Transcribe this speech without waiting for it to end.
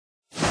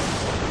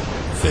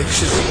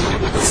fiction,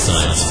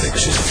 science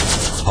fiction,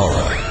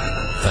 horror,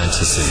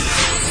 fantasy,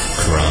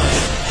 crime,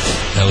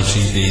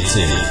 LGBT,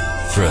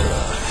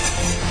 thriller.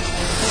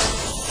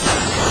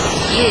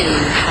 You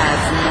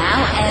have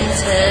now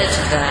entered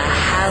the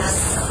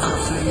House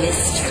of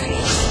Mystery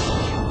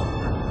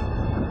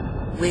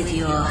with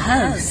your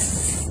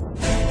hosts,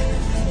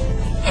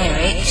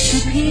 Eric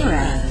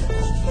Shapiro,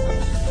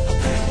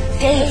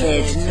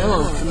 David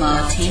North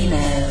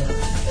Martino,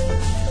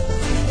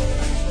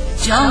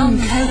 John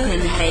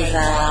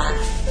Copenhaver,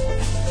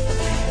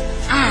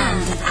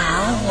 and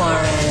Al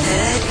Warren.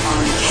 Heard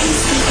on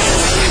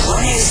KCAA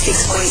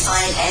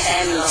 106.5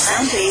 FM Los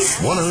Angeles,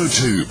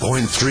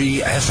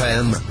 102.3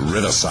 FM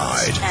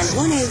Riverside, and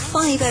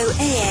 105.0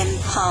 AM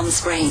Palm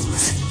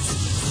Springs.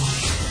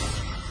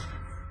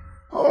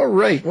 All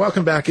right,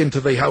 welcome back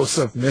into the House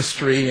of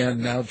Mystery,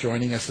 and now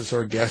joining us as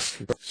our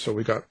guest. So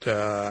we got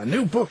a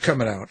new book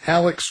coming out,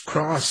 Alex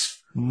Cross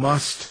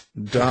Must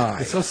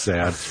Die. It's so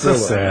sad. So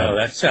sad. Oh,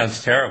 that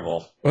sounds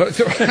terrible. And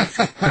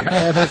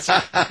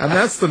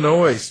that's the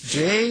noise.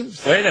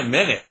 James. Wait a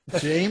minute.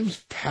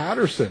 James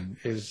Patterson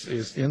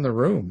is in the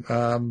room.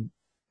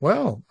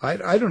 Well,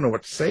 I don't know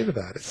what to say to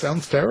that. It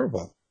sounds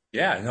terrible.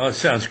 Yeah, no, it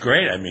sounds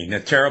great. I mean,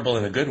 terrible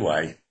in a good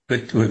way.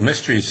 But with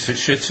mysteries, it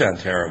should sound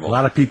terrible. A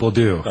lot of people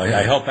do.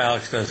 I hope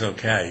Alex does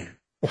okay.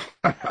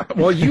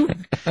 Well, you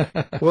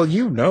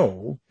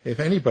know, if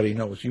anybody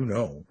knows, you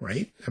know,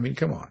 right? I mean,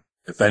 come on.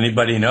 If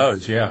anybody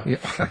knows, yeah.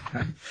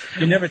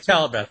 You never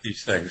tell about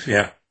these things,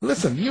 yeah.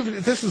 Listen,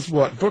 this is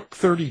what, book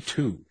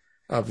 32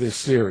 of this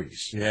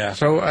series. Yeah.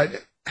 So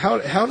how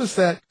does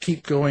that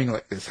keep going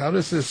like this? How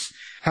is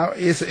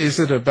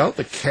it about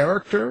the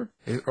character,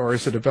 or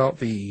is it about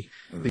the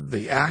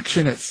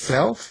action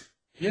itself?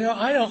 You know,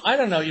 I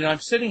don't know. You know, I'm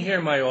sitting here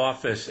in my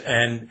office,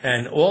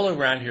 and all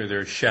around here there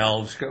are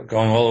shelves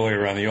going all the way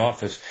around the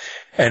office.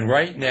 And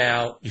right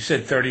now, you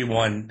said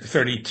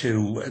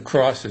 32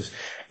 crosses.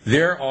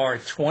 There are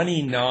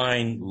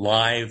 29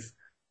 live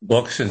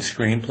books and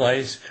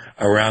screenplays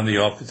around the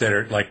office that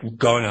are like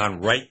going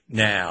on right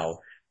now,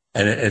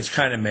 and it's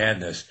kind of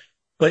madness.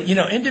 But, you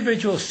know,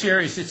 individual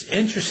series, it's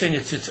interesting.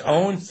 It's its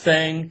own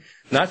thing.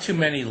 Not too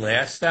many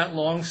last that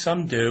long.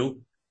 Some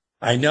do.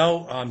 I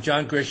know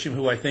John Grisham,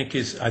 who I think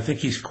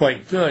he's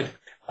quite good,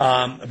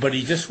 but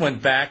he just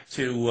went back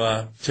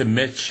to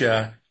Mitch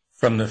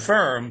from the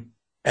firm,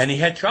 and he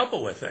had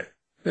trouble with it,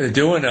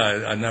 doing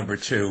a number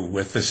 2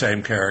 with the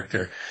same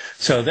character.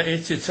 So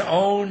it's its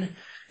own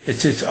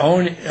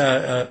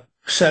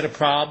set of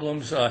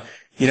problems.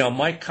 You know,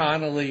 Mike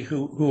Connolly,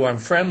 who I'm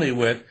friendly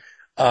with,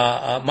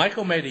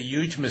 Michael made a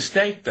huge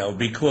mistake though,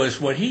 because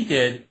what he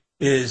did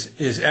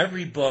is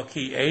every book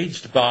he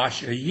aged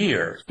Bosch a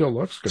year. Still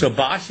looks good. So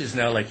Bosch is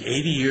now like 80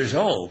 years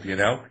old, you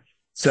know.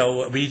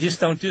 So we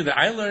just don't do that.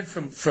 I learned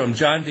from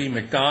John D.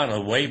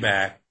 McDonnell way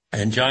back,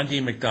 and John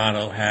D.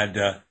 McDonnell had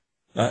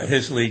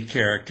his lead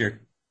character,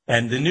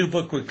 and the new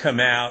book would come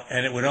out,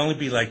 and it would only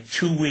be like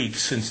 2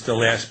 weeks since the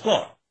last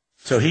book.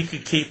 So he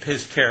could keep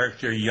his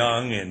character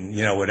young and,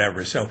 you know,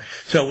 whatever. So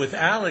with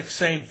Alex,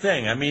 same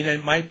thing. I mean,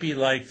 it might be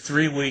like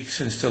 3 weeks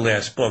since the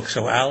last book.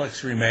 So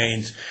Alex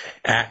remains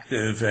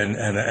active and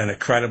a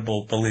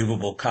credible,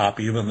 believable cop,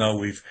 even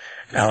though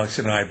Alex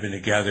and I have been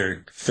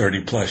together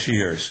 30 plus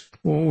years.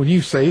 Well, when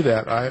you say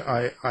that,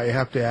 I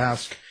have to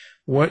ask,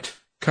 what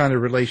kind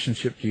of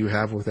relationship do you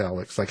have with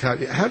Alex? Like,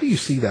 how do you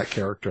see that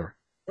character?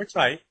 We're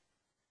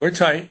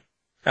tight,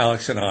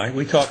 Alex and I.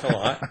 We talk a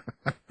lot,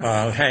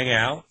 hang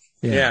out.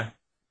 Yeah.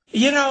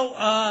 You know,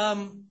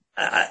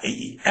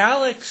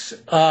 Alex,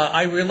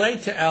 I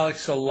relate to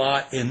Alex a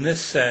lot in this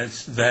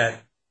sense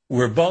that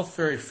we're both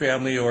very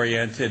family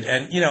oriented.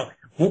 And, you know,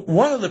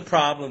 one of the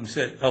problems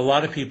that a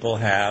lot of people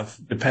have,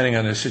 depending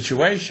on their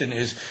situation,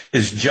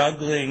 is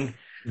juggling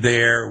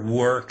their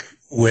work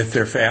with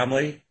their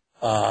family,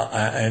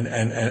 and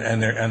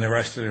the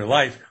rest of their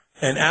life.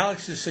 And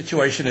Alex's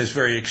situation is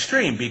very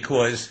extreme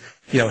because,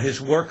 you know,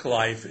 his work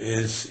life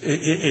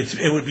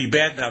it would be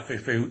bad enough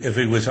if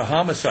he was a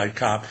homicide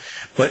cop,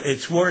 but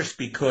it's worse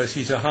because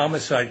he's a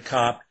homicide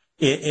cop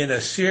in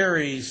a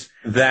series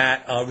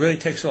that really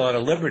takes a lot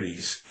of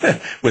liberties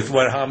with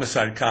what a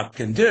homicide cop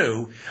can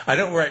do. I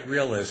don't write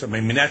realism.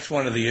 I mean, that's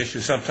one of the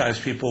issues. Sometimes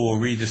people will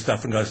read the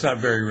stuff and go, it's not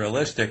very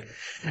realistic.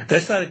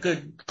 That's not a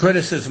good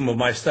criticism of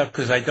my stuff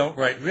because I don't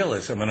write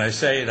realism, and I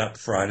say it up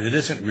front. It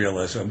isn't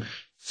realism.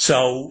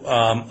 So,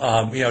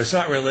 you know, it's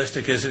not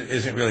realistic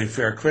isn't really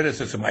fair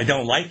criticism. I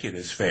don't like it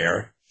as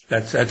fair.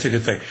 That's a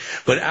good thing.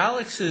 But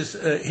Alex's,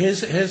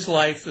 his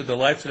life, the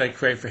life that I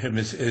create for him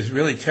is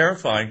really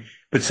terrifying,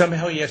 but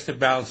somehow he has to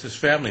balance his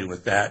family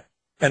with that.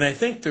 And I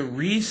think the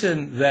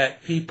reason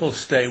that people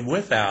stay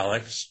with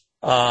Alex,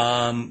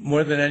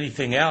 more than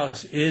anything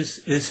else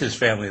is his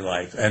family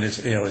life and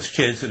his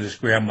kids and his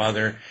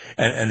grandmother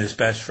and his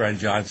best friend,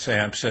 John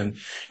Sampson.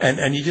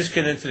 And you just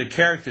get into the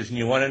characters and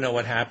you want to know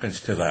what happens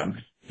to them.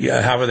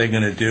 Yeah, how are they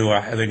going to do?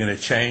 Are they going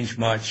to change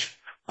much?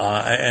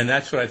 And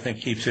that's what I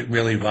think keeps it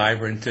really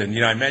vibrant. And,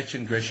 I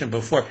mentioned Grisham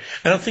before.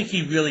 I don't think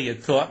he really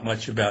had thought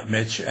much about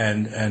Mitch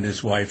and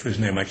his wife, whose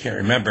name I can't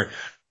remember.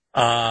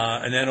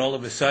 And then all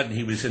of a sudden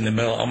he was in the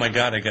middle. Oh my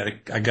God, I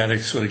gotta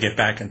sort of get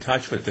back in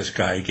touch with this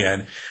guy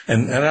again.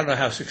 And I don't know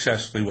how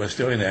successful he was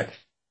doing that,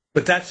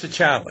 but that's the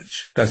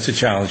challenge. That's the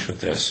challenge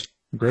with this.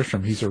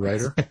 Grisham, he's a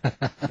writer.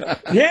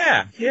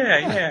 Yeah.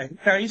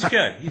 No, he's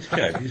good. He's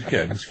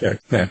good.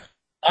 Yeah.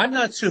 I'm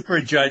not super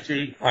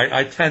judgy.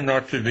 I tend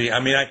not to be. I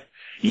mean,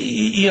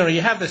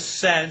 you have a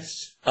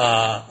sense,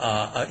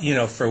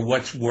 for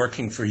what's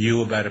working for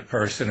you about a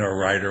person or a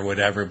writer or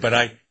whatever, but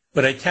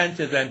I tend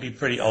to then be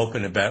pretty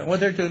open about it. Well,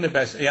 they're doing the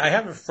best. I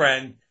have a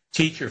friend,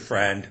 teacher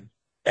friend,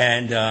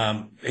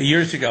 and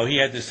years ago he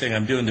had this thing,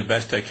 I'm doing the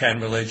best I can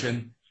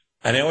religion.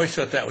 And I always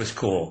thought that was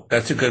cool.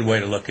 That's a good way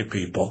to look at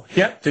people.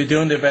 Yep, they're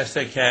doing the best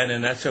they can,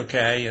 and that's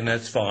okay, and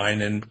that's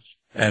fine, and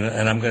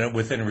I'm going to,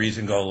 within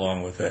reason, go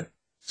along with it.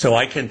 So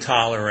I can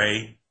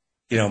tolerate,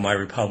 my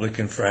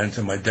Republican friends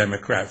and my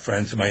Democrat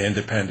friends and my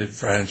independent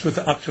friends with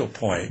up to a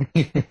point.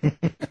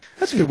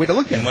 That's a good way to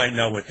look at it. You might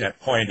know what that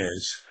point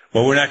is.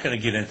 Well, we're not going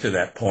to get into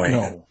that point.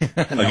 No.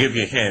 I'll give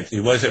you a hint. He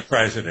was a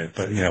president,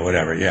 but,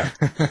 whatever, yeah.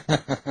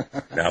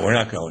 No, we're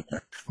not going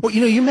there. Well,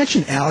 you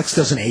mentioned Alex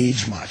doesn't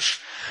age much.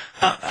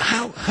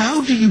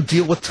 How do you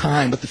deal with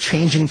time, with the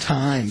changing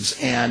times,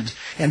 and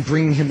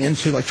bringing him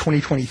into like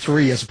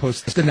 2023 as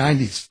opposed to the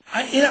 90s?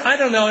 I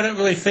don't know. I don't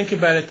really think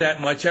about it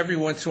that much. Every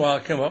once in a while, I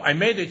come up. I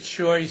made a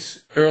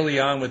choice early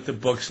on with the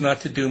books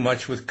not to do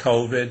much with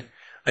COVID.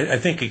 I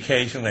think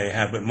occasionally I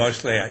have, but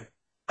mostly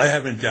I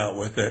haven't dealt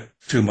with it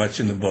too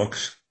much in the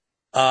books.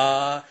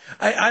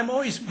 I'm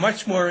always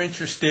much more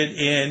interested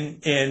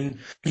in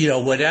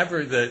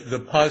whatever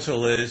the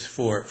puzzle is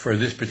for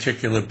this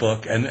particular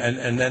book, and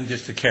then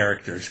just the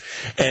characters.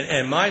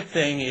 And my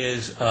thing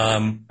is,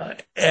 and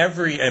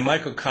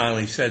Michael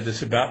Connelly said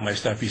this about my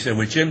stuff. He said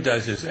what Jim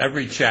does is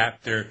every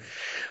chapter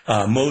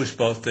moves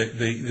both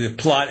the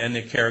plot and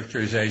the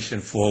characterization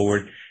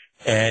forward,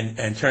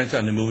 and turns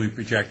on the movie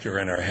projector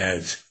in our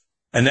heads.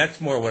 And that's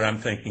more what I'm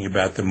thinking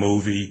about the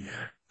movie.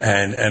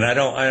 And I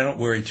don't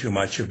worry too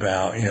much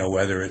about,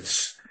 whether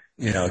it's,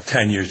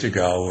 10 years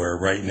ago or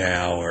right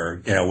now,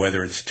 or,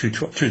 whether it's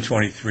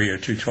 223 or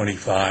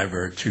 225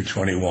 or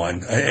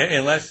 221,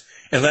 unless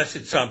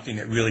it's something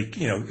that really,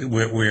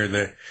 where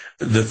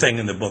the thing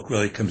in the book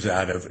really comes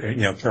out of,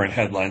 current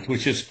headlines,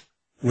 which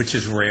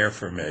is rare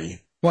for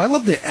me. Well, I'd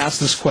love to ask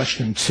this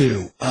question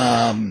too.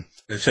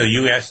 So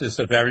you ask this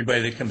of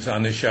everybody that comes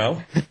on the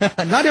show?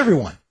 Not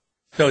everyone.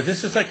 So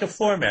this is like a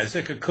format. It's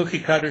like a cookie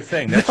cutter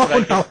thing. That's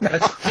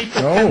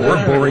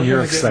we're boring.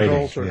 You're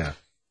exciting. Yeah.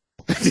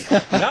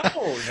 No,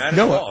 not at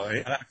all.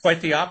 Quite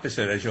the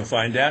opposite, as you'll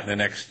find out in the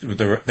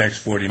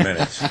next 40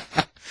 minutes.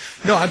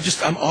 No,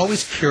 I'm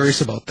always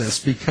curious about this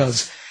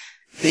because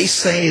they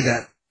say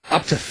that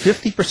up to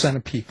 50%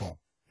 of people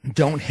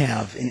don't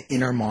have an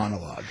inner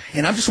monologue.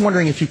 And I'm just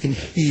wondering if you can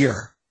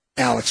hear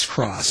Alex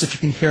Cross, if you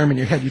can hear him in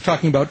your head. You're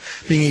talking about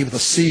being able to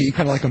see,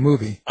 kind of like a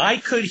movie. I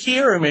could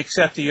hear him,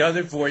 except the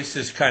other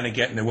voices kind of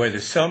get in the way.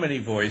 There's so many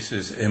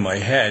voices in my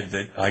head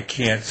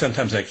that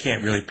sometimes I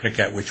can't really pick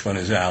out which one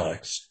is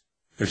Alex.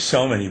 There's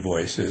so many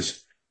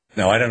voices.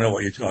 No, I don't know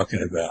what you're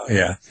talking about.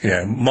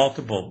 Yeah.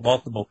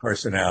 Multiple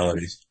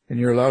personalities. And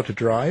you're allowed to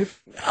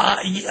drive?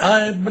 A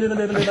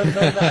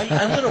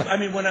little. I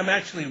mean, when I'm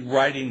actually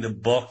writing the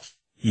book,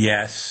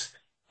 yes.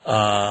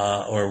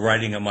 Or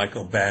writing a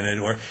Michael Bennett,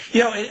 or,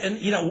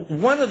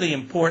 one of the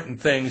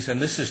important things,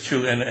 and this is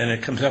true, and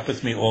it comes up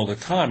with me all the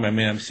time. I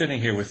mean, I'm sitting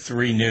here with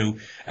 3 new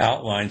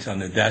outlines on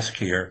the desk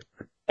here,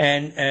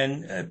 and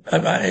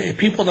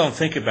people don't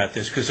think about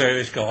this because I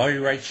always go, oh,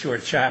 you write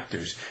short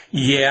chapters.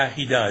 Yeah,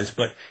 he does,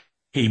 but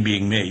he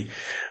being me.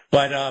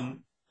 But,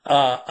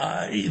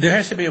 there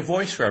has to be a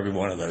voice for every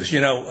one of those.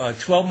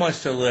 12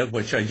 Months to Live,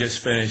 which I just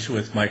finished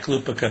with Mike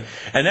Lupica.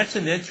 And that's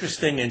an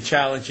interesting and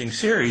challenging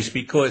series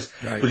because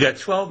we got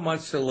 12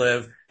 months to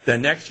live, the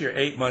next year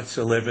 8 months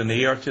to live, and the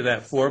year after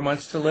that 4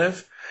 months to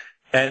live.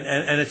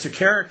 And it's a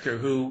character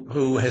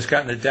who has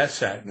gotten a death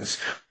sentence.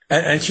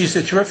 And she's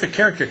a terrific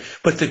character.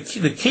 But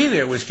the key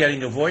there was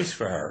getting a voice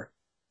for her.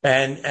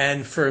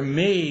 And for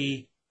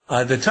me,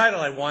 the title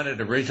I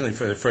wanted originally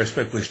for the first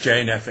book was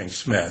Jane Effing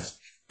Smith.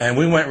 And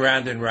we went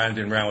round and round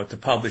and round with the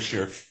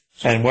publisher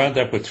and wound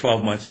up with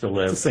 12 Months to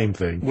Live. It's the same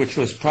thing. Which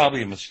was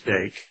probably a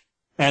mistake.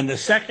 And the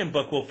second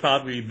book will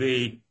probably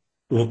be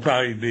Jane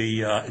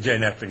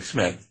Effing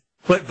Smith.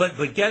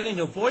 But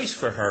getting a voice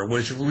for her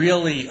was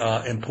really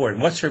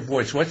important. What's her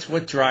voice?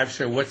 What drives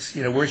her?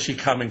 Where's she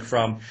coming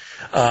from?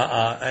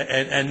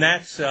 And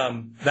that's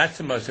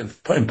the most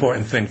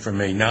important thing for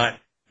me, not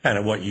kind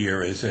of what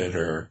year is it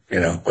or,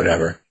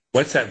 whatever.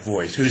 What's that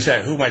voice? Who's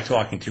that? Who am I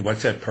talking to?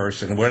 What's that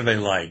person? What are they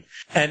like?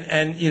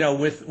 And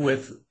with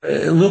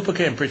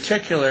Lupica in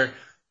particular,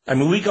 I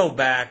mean, we go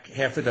back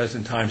half a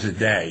dozen times a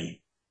day,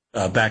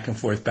 back and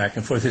forth.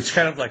 It's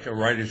kind of like a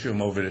writer's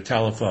room over the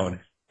telephone.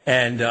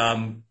 And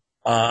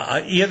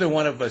either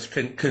one of us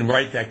can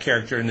write that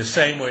character in the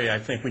same way. I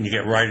think when you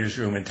get writer's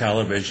room in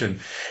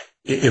television,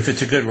 if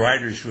it's a good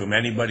writer's room,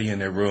 anybody in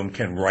their room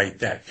can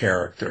write that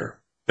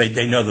character.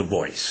 They know the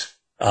voice.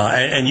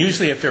 And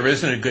usually if there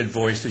isn't a good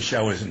voice, the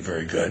show isn't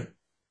very good.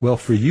 Well,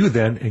 for you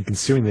then, and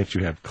considering that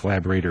you have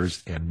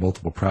collaborators and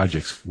multiple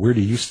projects, where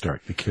do you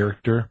start, the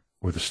character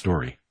or the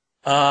story?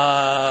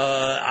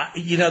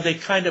 They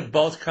kind of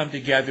both come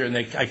together, and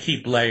I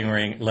keep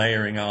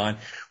layering on.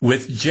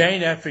 With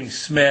Jane Effing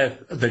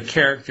Smith, the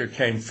character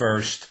came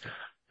first,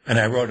 and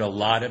I wrote a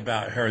lot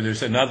about her.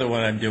 There's another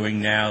one I'm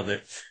doing now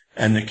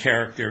and the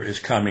character is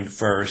coming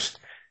first.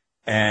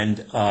 And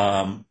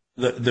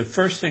the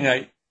first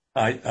thing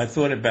I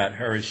thought about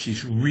her is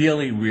she's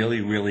really,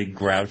 really, really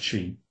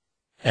grouchy.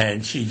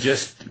 And she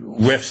just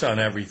riffs on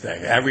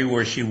everything.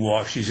 Everywhere she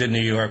walks, she's in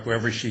New York,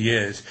 wherever she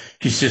is,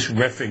 she's just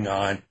riffing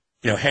on,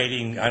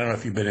 hating, I don't know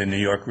if you've been in New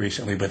York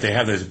recently, but they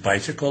have those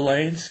bicycle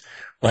lanes.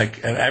 And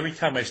every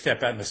time I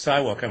step out on the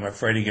sidewalk, I'm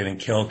afraid of getting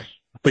killed.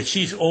 But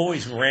she's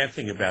always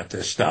ranting about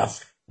this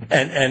stuff.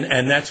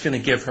 And that's going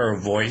to give her a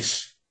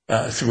voice,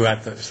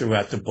 throughout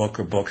the book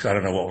or books. I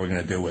don't know what we're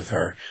going to do with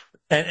her.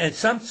 And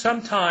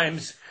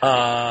sometimes,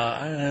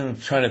 I'm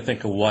trying to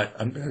think of what,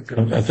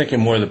 I'm thinking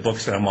more of the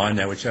books that I'm on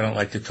now, which I don't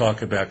like to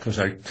talk about because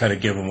I kind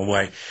of give them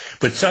away.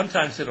 But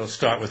sometimes it'll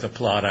start with a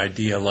plot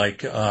idea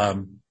like,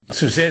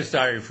 Suzanne's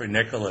Diary for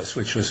Nicholas,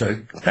 which was a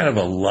kind of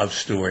a love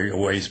story a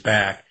ways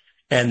back.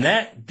 And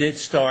that did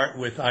start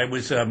with,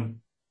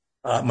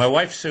 my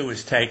wife Sue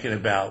was taking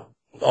about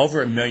over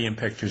 1 million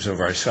pictures of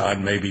our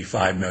son, maybe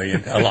 5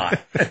 million, a lot.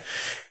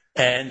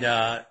 And,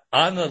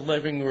 on the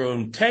living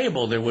room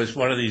table, there was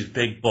one of these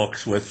big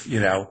books with,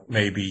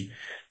 maybe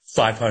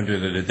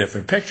 500 of the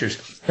different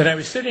pictures. And I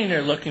was sitting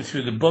there looking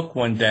through the book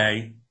one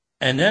day,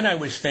 and then I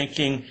was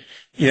thinking,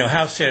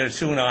 how sad.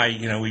 Sue and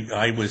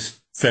I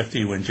was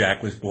 50 when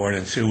Jack was born,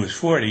 and Sue was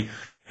 40.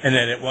 And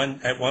then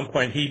at one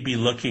point, he'd be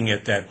looking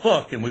at that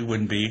book, and we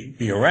wouldn't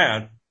be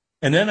around.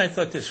 And then I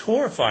thought this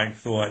horrifying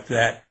thought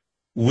that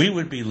we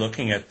would be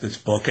looking at this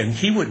book, and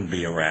he wouldn't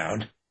be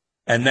around.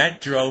 And that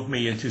drove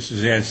me into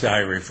Suzanne's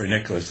Diary for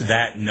Nicholas,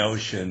 that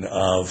notion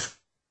of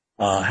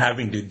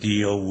having to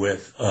deal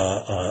with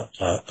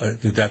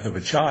the death of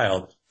a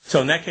child.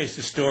 So in that case,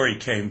 the story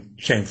came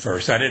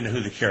first. I didn't know who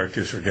the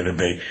characters were going to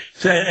be.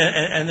 So,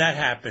 and that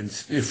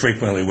happens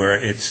frequently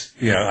where it's,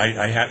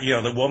 I have,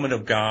 the woman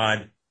of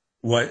God.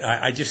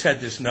 I just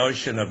had this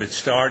notion of it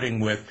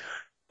starting with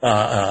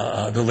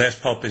the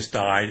last pope has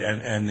died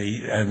and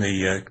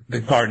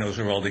the cardinals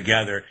are all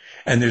together.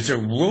 And there's a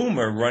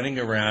rumor running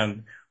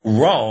around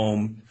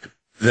Rome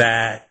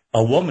that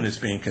a woman is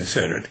being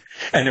considered.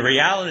 And the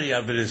reality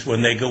of it is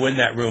when they go in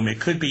that room, it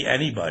could be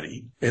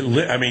anybody.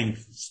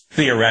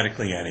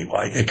 Theoretically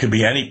anyway. It could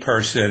be any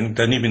person,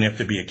 doesn't even have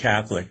to be a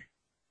Catholic.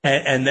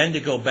 And then to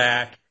go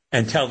back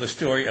and tell the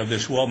story of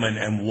this woman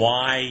and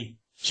why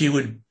she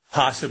would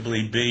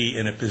possibly be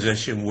in a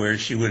position where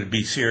she would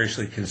be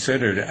seriously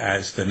considered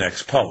as the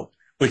next pope,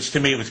 which to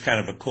me was kind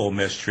of a cool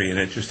mystery and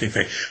interesting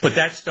thing. But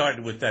that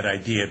started with that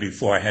idea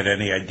before I had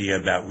any idea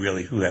about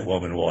really who that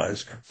woman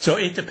was. So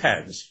it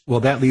depends.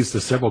 Well, that leads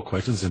to several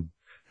questions and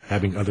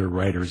having other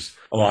writers.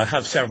 Well, I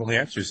have several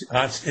answers.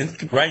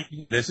 Right.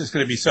 This is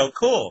going to be so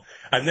cool.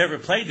 I've never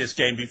played this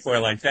game before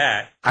like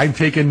that. I'm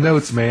taking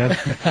notes, man.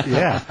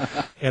 Yeah.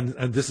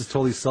 And this is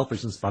totally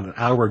selfish. Since about an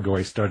hour ago,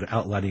 I started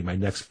outlining my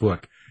next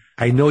book.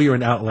 I know you're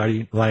an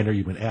outliner.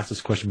 You've been asked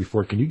this question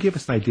before. Can you give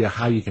us an idea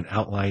how you can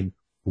outline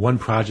one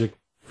project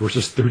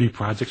versus 30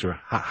 projects, or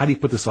how do you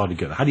put this all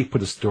together? How do you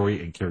put a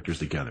story and characters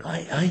together?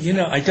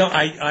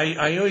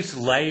 I always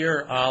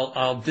layer.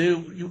 I'll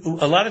do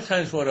a lot of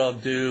times. What I'll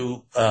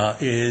do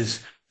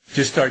is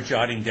just start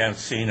jotting down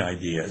scene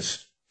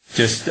ideas,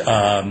 just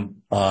a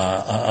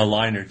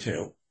line or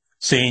two,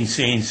 scene.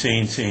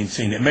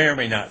 It may or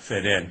may not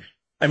fit in.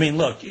 I mean,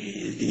 look,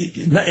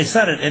 it's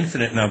not an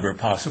infinite number of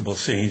possible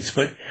scenes,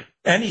 but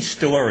any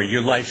story,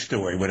 your life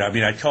story.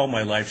 I told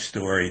my life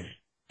story.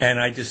 And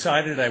I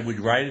decided I would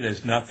write it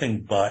as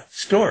nothing but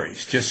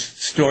stories,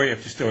 just story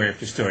after story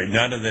after story.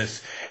 None of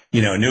this,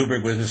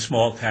 Newburgh was a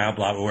small town,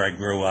 blah, blah, where I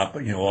grew up,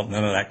 none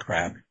of that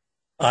crap.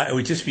 It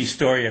would just be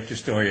story after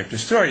story after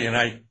story.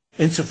 And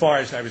insofar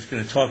as I was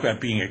going to talk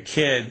about being a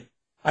kid,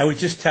 I would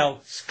just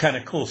tell kind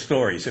of cool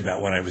stories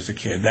about when I was a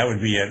kid. That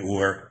would be it.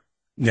 Or,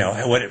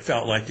 what it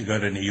felt like to go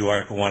to New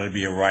York and want to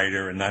be a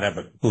writer and not have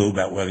a clue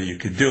about whether you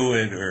could do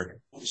it or.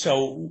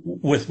 So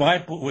with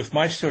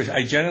my stories,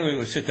 I generally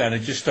would sit down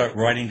and just start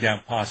writing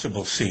down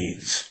possible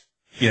scenes.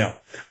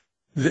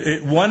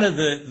 One of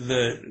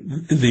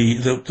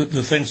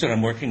the things that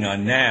I'm working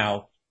on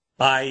now,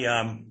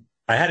 I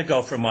had to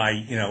go for my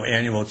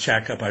annual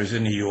checkup. I was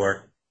in New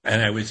York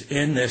and I was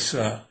in this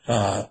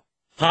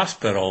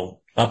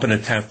hospital up in the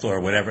 10th floor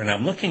or whatever, and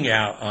I'm looking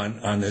out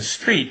on this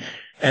street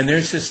and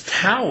there's this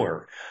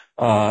tower.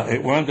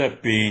 It wound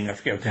up being, I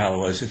forget what the hell it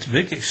was. It's a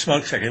big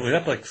smokestack. It went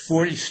up like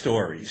 40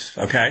 stories,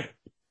 okay?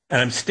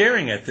 And I'm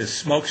staring at this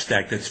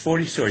smokestack that's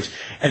 40 stories,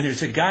 and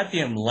there's a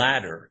goddamn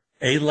ladder,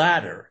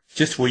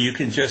 just where you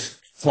can just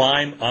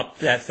climb up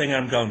that thing.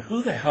 I'm going,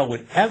 who the hell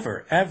would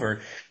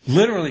ever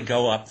literally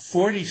go up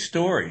 40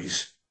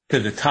 stories to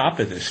the top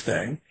of this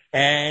thing?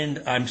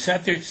 And I'm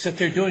sat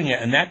there doing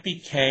it, and that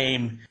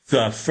became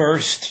the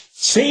first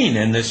scene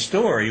in this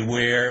story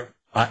where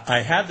I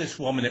have this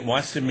woman that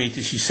wants to meet,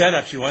 she set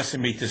up, she wants to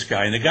meet this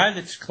guy. And the guy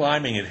that's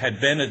climbing it had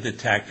been a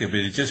detective.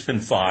 It had just been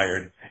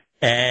fired.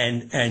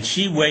 And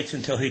she waits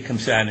until he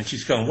comes out, and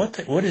she's going,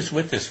 what is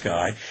with this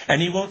guy?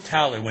 And he won't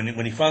tell her when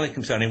he finally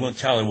comes out, he won't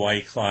tell her why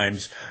he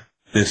climbs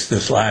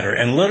this ladder.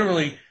 And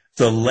literally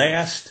the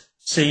last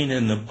scene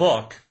in the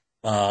book,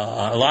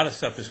 a lot of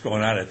stuff is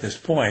going on at this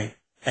point,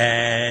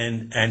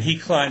 and he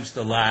climbs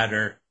the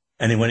ladder,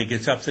 and then when he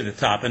gets up to the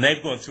top, and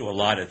they've gone through a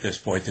lot at this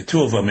point, the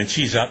two of them, and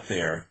she's up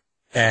there,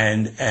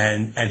 and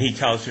he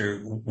tells her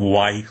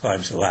why he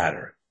climbs the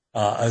ladder.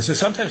 So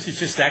sometimes it's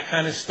just that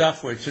kind of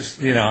stuff where it's just,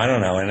 I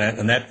don't know.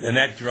 And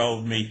that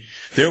drove me.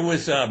 There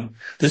was,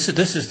 this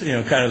is,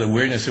 kind of the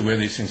weirdness of where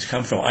these things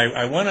come from.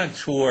 I went on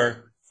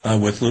tour,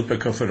 with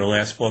Lupica for the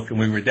last book, and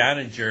we were down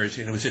in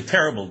Jersey, and it was a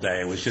terrible day.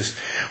 It was just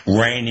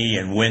rainy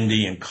and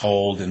windy and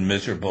cold and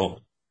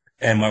miserable.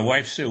 And my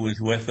wife Sue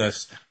was with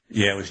us.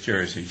 Yeah, it was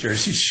Jersey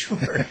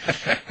Shore.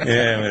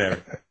 Yeah,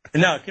 whatever.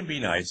 No, it can be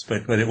nice,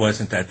 but it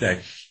wasn't that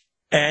day.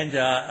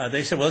 And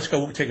they said, well, let's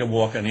go take a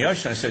walk on the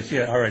ocean. I said,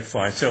 yeah, all right,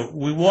 fine. So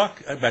we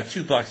walk about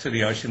 2 blocks to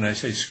the ocean, and I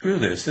say, screw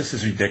this. This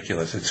is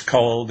ridiculous. It's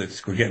cold.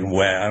 We're getting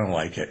wet. I don't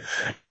like it.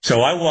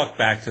 So I walk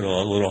back to the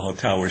little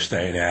hotel we're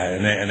staying at,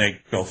 and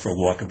they go for a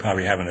walk and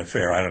probably have an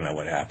affair. I don't know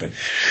what happened.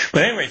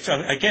 But anyway, so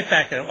I get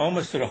back, and I'm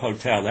almost to the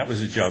hotel. That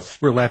was a joke.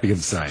 We're laughing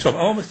inside. So I'm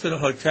almost to the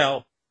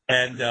hotel,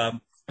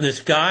 and this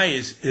guy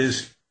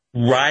is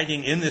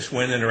riding in this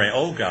wind and rain,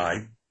 old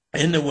guy,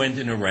 in the wind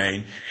and the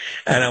rain,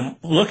 and I'm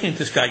looking at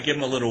this guy, give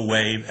him a little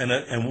wave,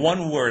 and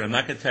one word, I'm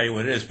not going to tell you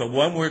what it is, but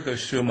one word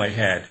goes through my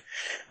head.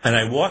 And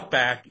I walk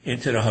back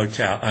into the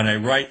hotel, and I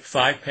write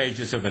 5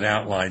 pages of an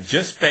outline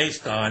just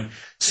based on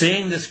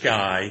seeing this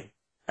guy,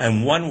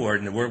 and one word,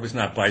 and the word was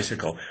not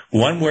bicycle,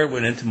 one word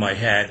went into my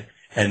head,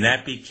 and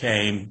that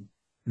became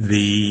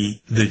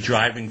the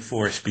driving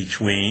force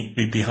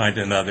behind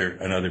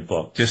another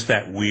book. Just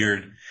that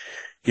weird,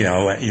 there's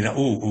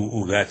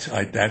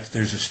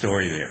a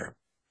story there.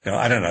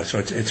 I don't know. So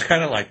it's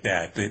kind of like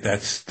that.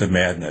 That's the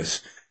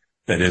madness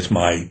that is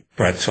my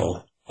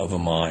pretzel of a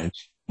mind.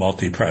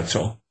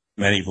 Multi-pretzel.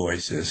 Many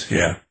voices.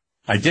 Yeah.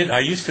 I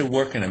used to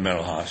work in a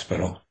mental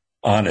hospital.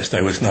 Honest.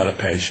 I was not a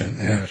patient.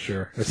 Yeah,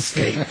 sure.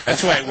 Escape.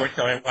 That's why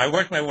I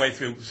worked my way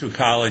through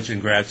college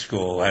and grad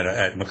school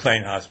at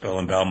McLean Hospital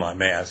in Belmont,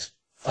 Mass.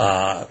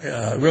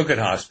 Real good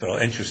hospital.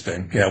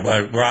 Interesting. Yeah.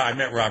 I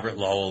met Robert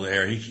Lowell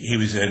there. He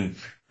was in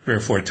 3 or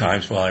 4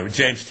 times while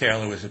James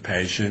Taylor was a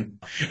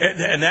patient.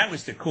 And that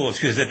was the coolest,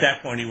 because at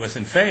that point he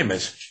wasn't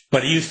famous,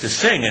 but he used to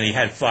sing, and he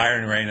had Fire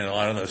and Rain and a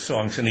lot of those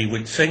songs, and he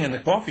would sing in the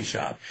coffee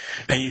shop.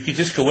 And you could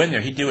just go in there.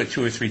 He'd do it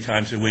 2 or 3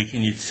 times a week,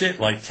 and you'd sit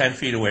like 10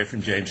 feet away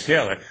from James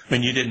Taylor. I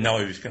mean, you didn't know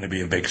he was going to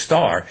be a big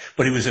star,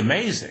 but he was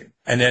amazing.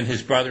 And then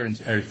his brother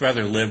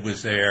Liv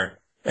was there,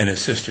 and his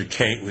sister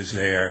Kate was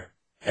there.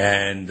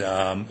 And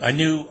I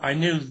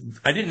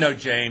didn't know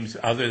James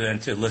other than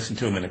to listen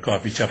to him in a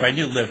coffee shop. I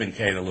knew Liv and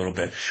Kate a little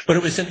bit, but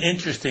it was an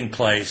interesting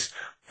place.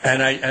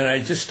 And I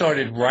just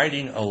started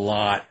writing a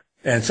lot.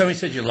 And somebody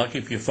said you're lucky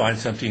if you find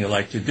something you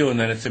like to do, and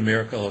then it's a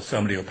miracle if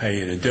somebody will pay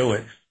you to do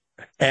it.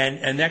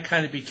 And that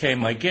kind of became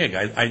my gig.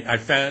 I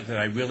found that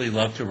I really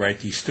loved to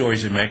write these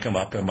stories and make them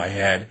up in my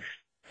head.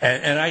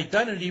 And I'd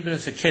done it even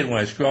as a kid when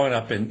I was growing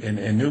up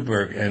in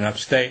Newburgh and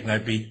upstate, and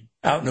I'd be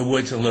out in the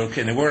woods, a little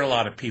kid. And there weren't a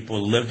lot of people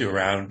who lived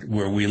around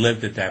where we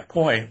lived at that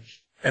point.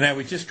 And I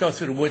would just go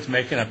through the woods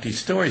making up these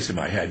stories in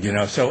my head,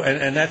 So,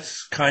 and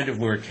that's kind of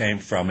where it came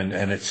from.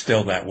 And it's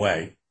still that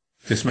way,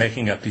 just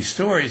making up these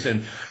stories.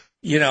 And,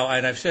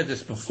 and I've said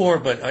this before,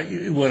 but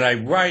when I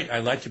write, I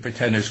like to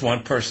pretend there's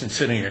one person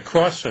sitting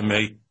across from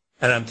me,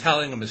 and I'm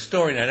telling them a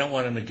story, and I don't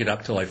want them to get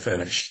up till I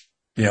finish,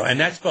 and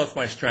that's both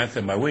my strength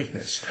and my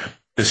weakness.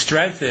 The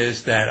strength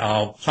is that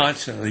I'll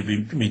constantly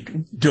be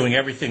doing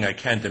everything I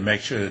can to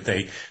make sure that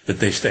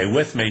they stay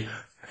with me.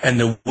 And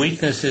the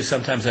weakness is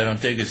sometimes I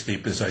don't dig as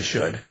deep as I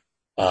should,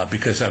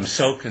 because I'm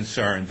so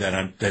concerned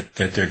that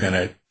they're going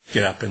to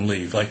get up and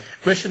leave. Like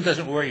Grisham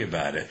doesn't worry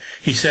about it.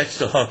 He sets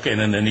the hook in,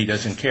 and then he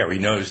doesn't care. He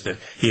knows that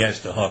he has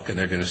the hook, and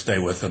they're going to stay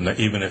with him,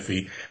 even if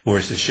he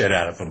bores the shit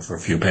out of them for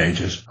a few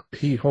pages.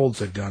 He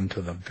holds a gun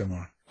to them. Come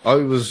on. I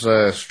was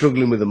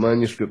struggling with a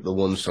manuscript the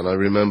once, and I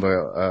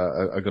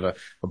remember I got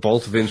a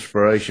bolt of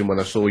inspiration when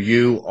I saw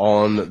you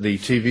on the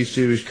TV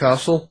series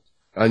Castle,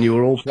 and you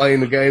were all playing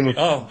the game of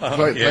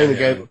playing the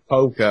game of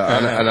poker,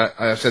 and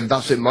I said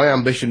that's it. My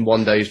ambition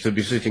one day is to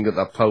be sitting at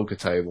that poker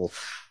table.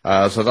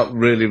 So that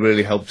really,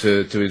 really helped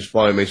to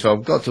inspire me. So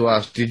I've got to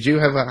ask, did you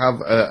ever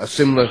have a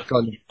similar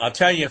kind of... I'll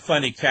tell you a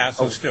funny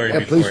Castle story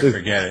before I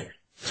forget it.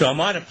 So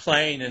I'm on a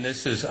plane, and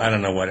this is, I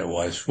don't know what it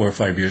was, 4 or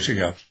 5 years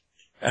ago.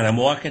 And I'm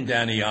walking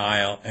down the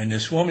aisle, and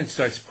this woman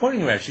starts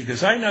pointing at me. She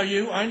goes, I know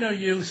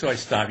you. So I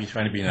stop. You're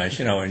trying to be nice,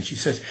 and she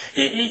says,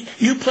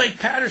 you played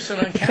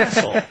Patterson on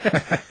Castle.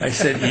 I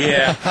said,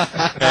 yeah.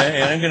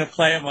 And I'm going to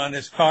play him on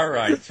this car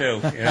ride,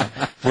 too.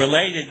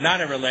 Related,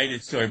 not a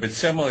related story, but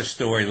similar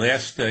story.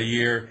 Last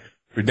year,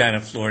 we're down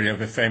in Florida. We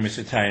have a famous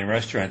Italian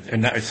restaurant.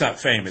 And it's not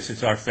famous.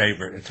 It's our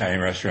favorite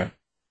Italian restaurant.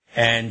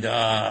 And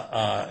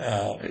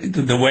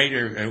the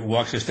waiter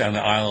walks us down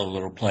the aisle of a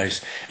little place,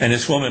 and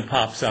this woman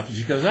pops up, and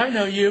she goes, "I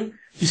know you."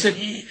 She said,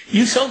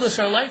 "You sold us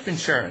our life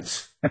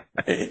insurance."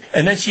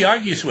 And then she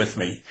argues with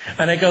me,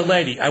 and I go,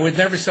 "Lady, I would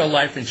never sell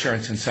life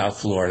insurance in South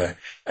Florida,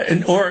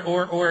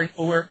 or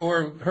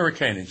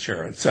hurricane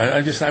insurance.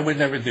 I would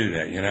never do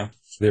that, you know."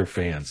 They're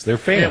fans. They're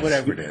fans. Yeah,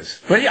 whatever it is.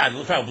 But yeah, I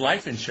have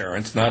life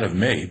insurance, not of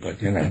me,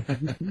 but you know.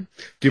 Do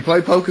you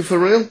play poker for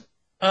real?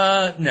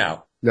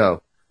 No.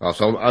 No. Oh,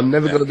 so I'm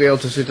never going to be able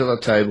to sit at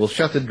that table.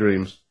 Shattered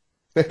dreams.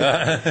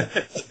 Well,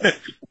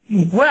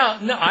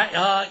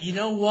 no, you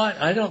know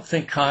what? I don't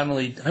think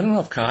Connolly, I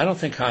don't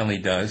think Connolly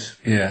does.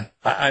 Yeah.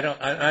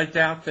 I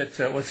doubt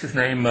that, what's his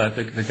name?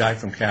 The guy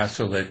from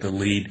Castle, the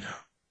lead.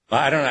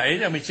 I don't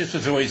know. I mean, it just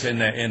was always in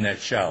that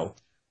show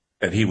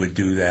that he would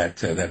do that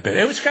bit.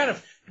 It was kind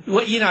of,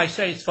 well, you know, I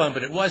say it's fun,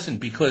 but it wasn't,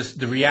 because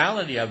the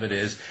reality of it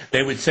is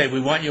they would say, "We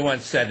want you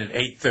on set at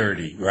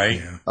 8:30, right?"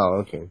 Yeah. Oh,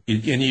 okay.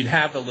 And you'd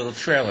have a little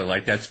trailer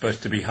like that's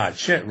supposed to be hot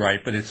shit, right?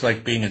 But it's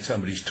like being in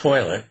somebody's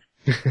toilet.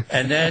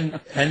 and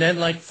then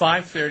like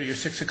 5:30 or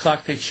 6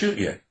 o'clock, they'd shoot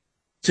you.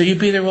 So you'd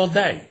be there all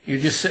day. You're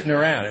just sitting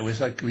around. It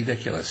was like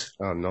ridiculous.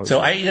 Oh, no. So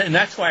and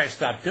that's why I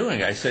stopped doing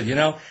it. I said, you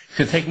know, it's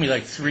going to take me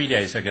like 3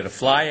 days. I got to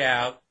fly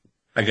out.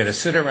 I got to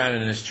sit around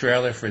in this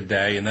trailer for a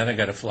day, and then I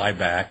got to fly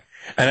back.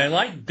 And I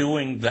like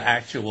doing the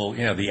actual,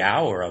 you know, the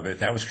hour of it.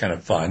 That was kind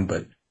of fun,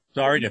 but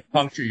sorry to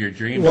puncture your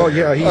dream. Well,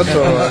 yeah, he's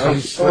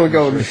Maggie's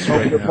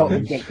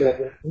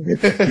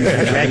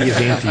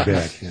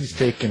anti-back. He's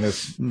taking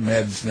his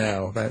meds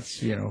now.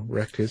 That's, you know,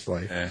 wrecked his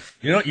life. Yeah.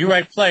 You know, you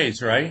write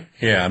plays, right?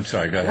 Yeah, I'm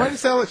sorry. Go ahead. Why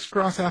does Alex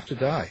Cross have to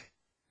die?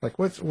 Like,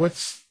 what's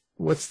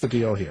the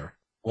deal here?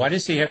 Why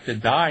does he have to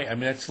die? I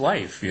mean, that's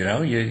life, you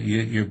know.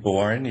 You're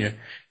born,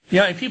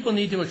 yeah, and people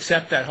need to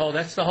accept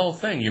that's the whole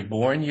thing. You're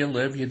born, you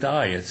live, you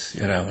die. It's,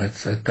 you know,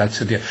 that's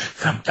the deal.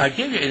 I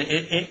give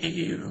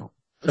you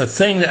a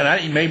thing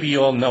that maybe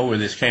you all know where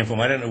this came from.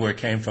 I don't know where it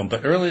came from,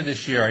 but earlier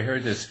this year I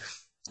heard this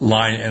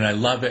line, and I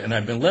love it, and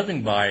I've been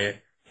living by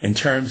it in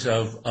terms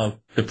of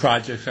the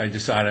projects I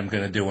decide I'm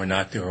going to do or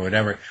not do or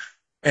whatever.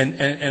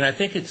 And I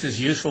think it's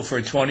as useful for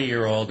a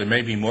 20-year-old, and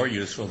maybe more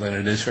useful than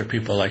it is for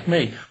people like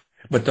me.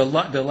 But the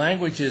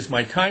language is,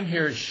 my time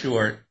here is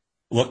short.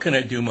 What can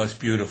I do most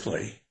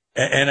beautifully?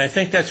 And I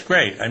think that's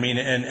great. I mean,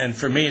 and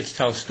for me, it's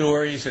tell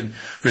stories. And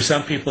for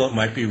some people, it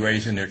might be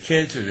raising their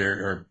kids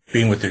or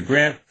being with their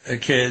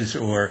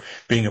grandkids or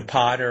being a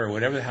potter or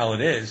whatever the hell it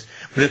is.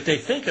 But if they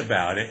think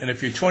about it, and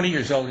if you're 20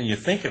 years old and you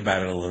think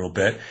about it a little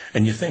bit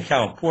and you think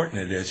how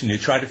important it is and you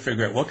try to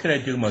figure out what can I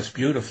do most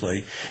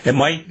beautifully, it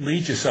might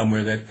lead you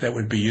somewhere that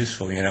would be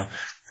useful, you know.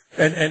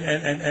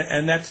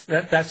 And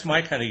that's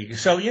my kind of,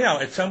 so, you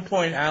know, at some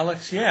point,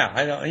 Alex, yeah,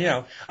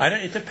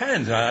 it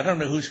depends. I don't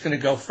know who's going to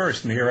go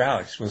first, me or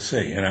Alex. We'll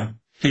see, you know,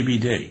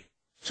 TBD.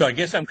 So I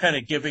guess I'm kind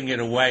of giving it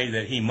away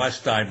that he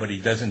must die, but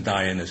he doesn't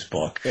die in this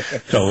book.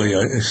 So, you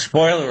know,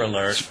 spoiler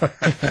alert.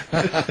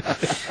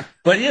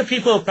 But, yeah,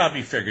 people will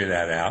probably figure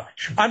that out.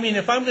 I mean,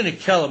 if I'm going to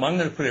kill him, I'm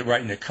going to put it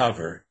right in the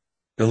cover.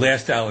 The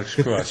last Alex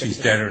Cross, he's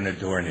dead on a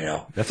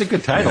doornail. That's a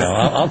good title. You know,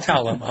 I'll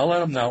tell him. I'll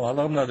let him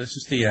know this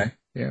is the end.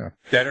 Yeah.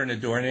 Dead or in a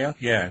doornail?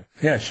 Yeah.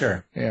 Yeah,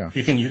 sure. Yeah.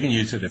 You can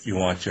use it if you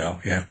want, Joe.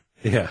 Yeah.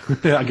 Yeah.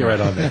 I'll get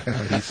right on that.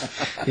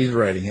 He's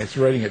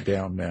writing it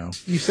down now.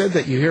 You said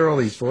that you hear all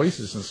these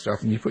voices and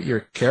stuff, and you put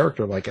your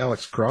character like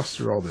Alex Cross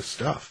through all this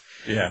stuff.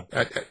 Yeah.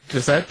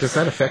 Does that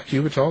affect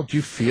you at all? Do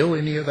you feel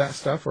any of that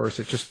stuff, or does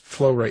it just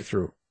flow right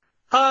through?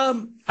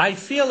 I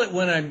feel it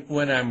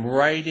when I'm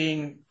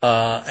writing,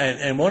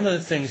 and one of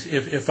the things,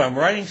 if I'm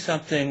writing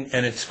something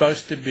and it's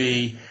supposed to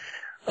be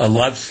a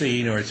love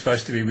scene or it's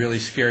supposed to be really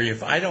scary,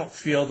 if I don't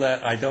feel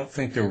that, I don't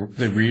think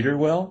the reader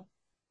will.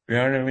 You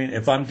know what I mean?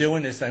 If I'm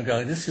doing this, I'm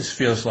going, this just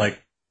feels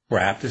like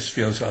crap. This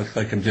feels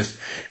like I'm just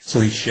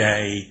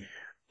cliche,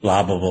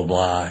 blah, blah, blah,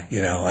 blah,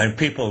 you know. And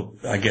people,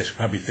 I guess,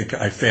 probably think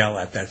I fail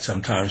at that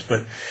sometimes.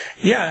 But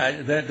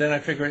yeah, then I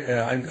figure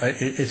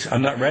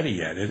I'm not ready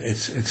yet.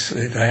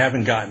 I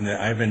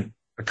haven't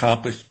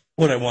accomplished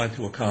what I wanted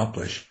to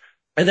accomplish.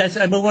 And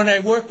when I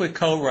work with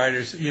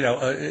co-writers, you know,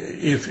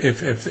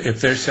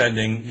 if they're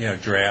sending, you know,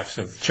 drafts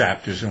of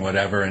chapters and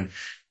whatever, and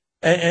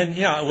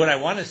you know, what I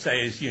want to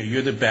say is, you know,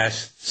 you're the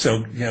best,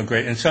 so, you know,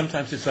 great. And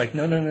sometimes it's like,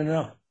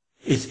 no.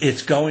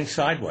 It's going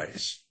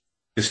sideways.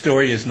 The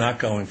story is not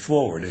going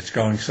forward. It's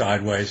going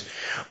sideways,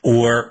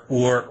 or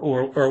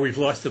we've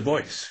lost the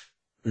voice.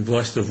 We've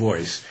lost the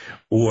voice,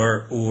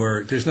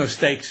 or there's no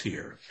stakes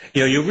here.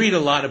 You know, you read a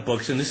lot of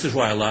books, and this is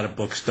why a lot of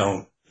books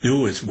don't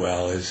do as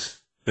well as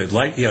that.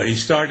 Like, you know, you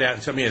start out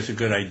and somebody has a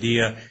good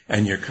idea,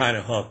 and you're kind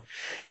of hooked,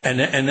 and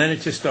then it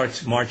just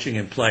starts marching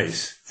in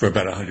place for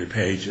about 100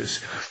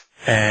 pages,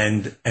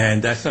 and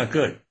that's not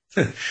good.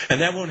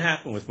 And that won't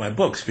happen with my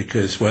books,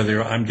 because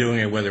whether I'm doing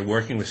it, whether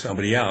working with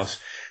somebody else,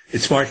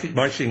 it's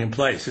marching in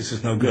place. This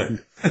is no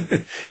good.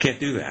 Can't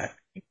do that.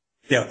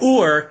 Yeah.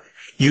 Or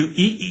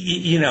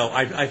you know,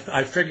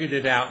 I figured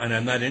it out and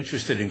I'm not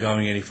interested in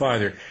going any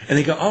farther. And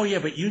they go, oh yeah,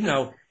 but you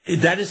know,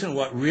 that isn't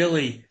what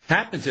really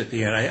happens at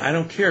the end. I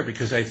don't care,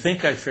 because I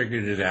think I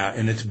figured it out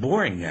and it's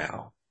boring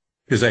now.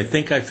 because I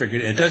think I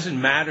figured it doesn't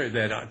matter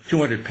that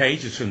 200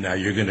 pages from now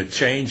you're going to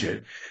change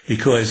it,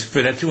 because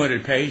for that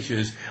 200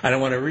 pages, I don't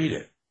want to read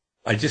it.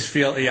 I just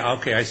feel, yeah,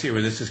 okay, I see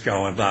where this is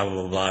going, blah, blah,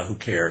 blah, blah, who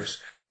cares?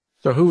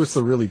 So who was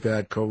the really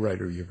bad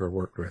co-writer you ever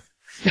worked with?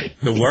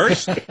 The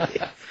worst?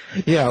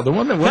 Yeah, the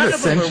one that None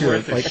of them sent are you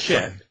worth a like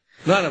shit.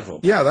 None of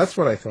them. Yeah, that's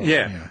what I thought.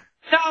 Yeah.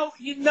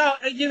 No,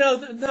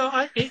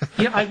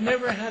 I've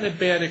never had a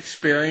bad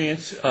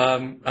experience.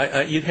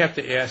 You'd have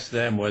to ask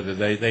them whether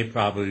they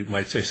probably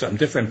might say something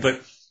different.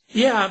 But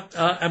yeah,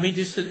 I mean,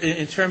 just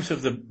in terms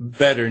of the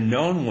better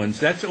known ones,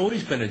 that's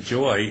always been a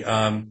joy.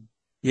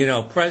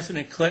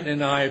 President Clinton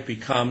and I have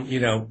become,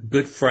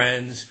 good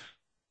friends.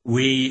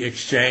 We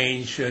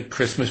exchange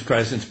Christmas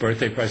presents,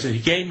 birthday presents.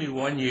 He gave me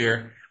one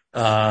year,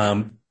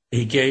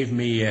 he gave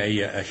me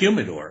a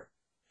humidor.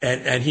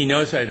 And he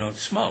knows I don't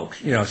smoke,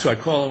 so I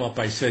call him up.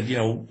 I said,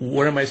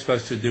 what am I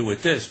supposed to do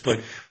with this? Put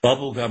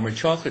bubble gum or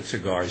chocolate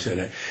cigars in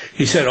it.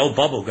 He said, oh,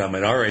 bubble gum.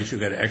 At our age,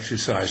 we've got to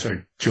exercise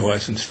our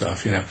jaws and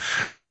stuff,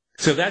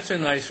 So that's a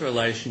nice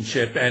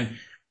relationship. And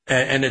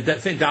the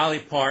thing, Dolly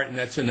Parton,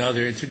 that's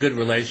another, it's a good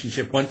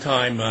relationship. One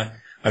time, I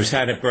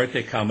had a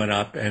birthday coming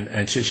up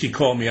and she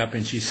called me up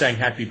and she sang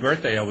happy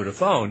birthday over the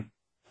phone.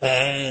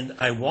 And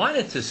I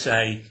wanted to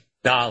say,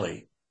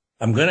 Dolly,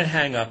 I'm going to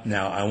hang up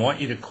now. I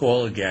want you to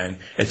call again.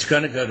 It's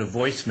going to go to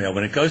voicemail.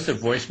 When it goes to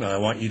voicemail, I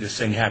want you to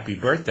sing happy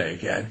birthday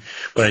again.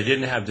 But I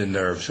didn't have the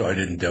nerve, so I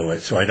didn't do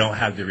it. So I don't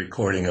have the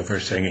recording of her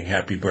singing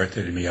happy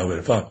birthday to me over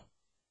the phone.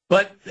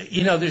 But,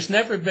 there's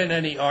never been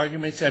any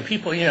arguments. And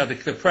people,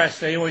 the press,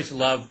 they always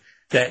love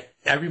that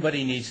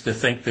everybody needs to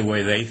think the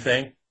way they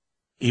think,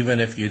 even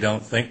if you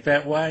don't think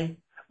that way.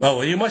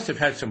 Well, you must have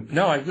had some.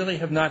 No, I really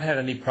have not had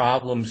any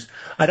problems.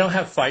 I don't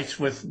have fights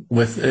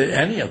with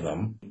any of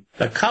them.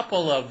 A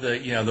couple of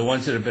the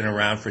ones that have been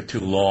around for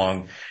too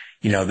long,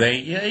 you know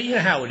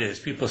how it is.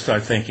 People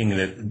start thinking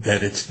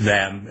that it's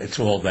them, it's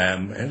all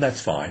them, and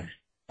that's fine.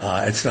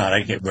 It's not.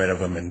 I get rid of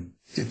them and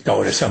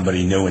go to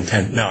somebody new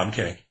and no, I'm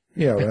kidding.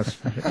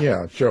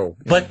 Yeah, Joe.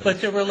 But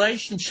the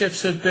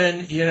relationships have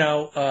been,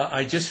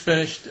 I just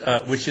finished,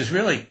 which is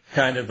really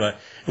kind of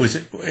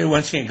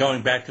once again,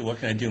 going back to what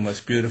can I do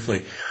most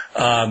beautifully.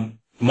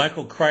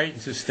 Michael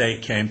Crichton's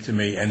estate came to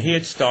me and he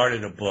had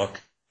started a book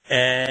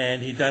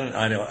and he'd done,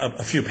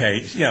 a few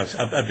pages,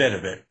 a bit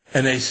of it.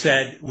 And they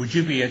said, would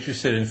you be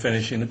interested in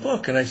finishing the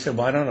book? And I said,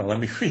 well, I don't know. Let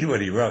me read what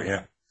he wrote.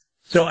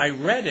 So I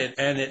read it,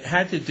 and it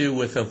had to do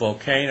with a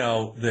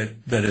volcano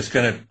that is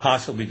going to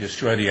possibly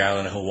destroy the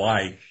island of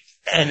Hawaii.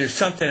 And there's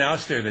something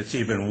else there that's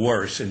even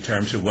worse in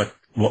terms of what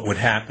would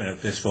happen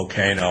if this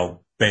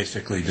volcano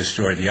basically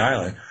destroyed the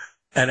island.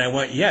 And I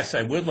went, yes,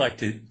 I would like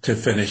to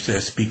finish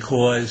this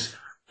because,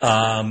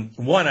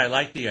 one, I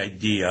like the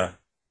idea.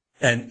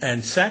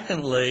 And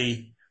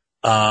secondly,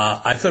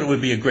 I thought it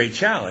would be a great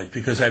challenge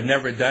because I've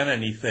never done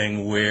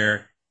anything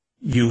where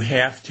you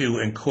have to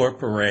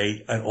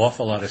incorporate an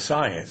awful lot of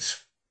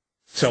science.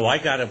 So I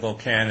got a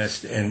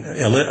volcanist, and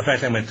in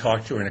fact, I'm going to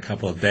talk to her in a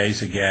couple of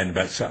days again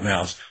about something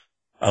else.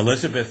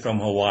 Elizabeth from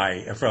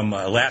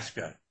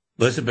Alaska.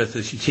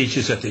 Elizabeth, she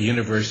teaches at the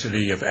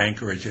University of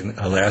Anchorage in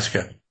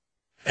Alaska.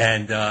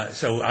 And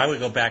so I would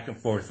go back and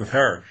forth with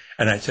her,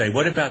 and I'd say,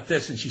 what about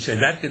this? And she'd say,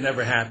 that could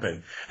never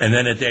happen. And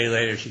then a day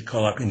later, she'd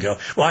call up and go,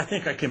 well, I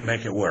think I can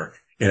make it work,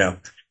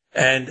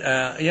 And,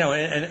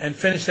 and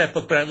finish that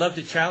book. But I love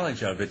the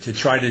challenge of it, to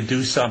try to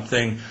do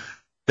something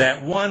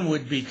that one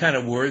would be kind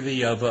of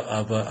worthy of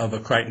a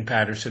Crichton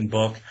Patterson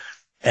book.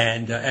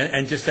 And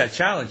just that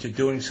challenge of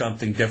doing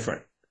something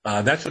different.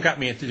 That's what got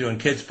me into doing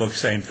kids' books,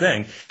 same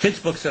thing. Kids'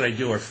 books that I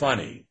do are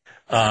funny.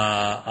 And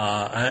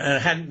I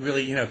hadn't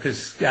really,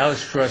 because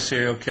Alex Cross,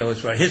 serial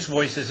killers, his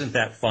voice isn't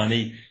that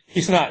funny.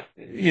 He's not,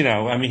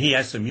 he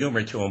has some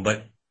humor to him,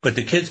 but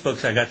the kids'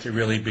 books I got to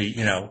really be,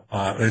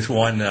 there's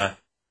one,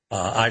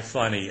 I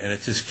Funny, and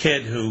it's this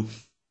kid who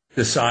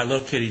he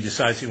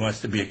decides he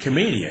wants to be a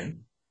comedian.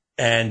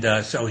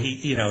 And, so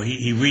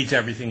he reads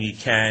everything he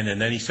can, and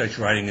then he starts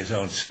writing his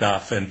own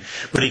stuff.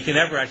 But he can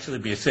never actually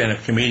be a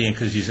stand-up comedian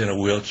because he's in a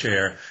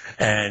wheelchair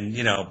and,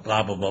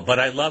 blah, blah, blah. But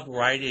I love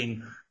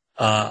writing,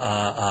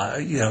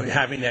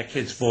 having that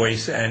kid's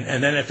voice.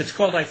 And then if it's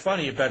called I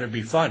Funny, it better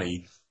be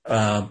funny.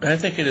 And I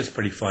think it is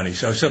pretty funny.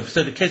 So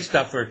the kids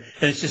stuff and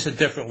it's just a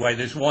different way.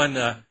 There's one,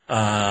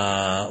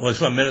 was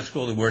one Middle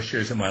School, the Worst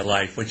Years of My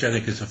Life, which I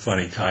think is a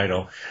funny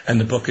title. And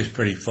the book is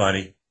pretty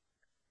funny.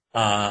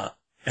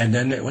 And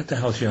then what the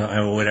hell's,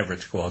 whatever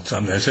it's called.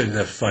 There's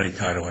a funny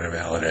title, whatever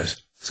the hell it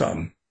is.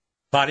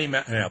 Potty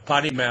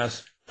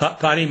mouth,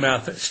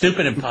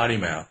 stupid and potty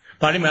mouth.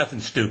 Potty mouth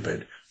and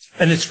stupid.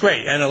 And it's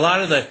great. And a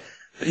lot of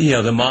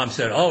the mom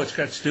said, oh, it's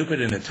got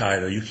stupid in the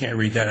title. You can't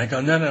read that. And I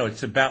go, no,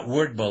 it's about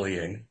word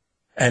bullying.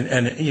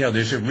 And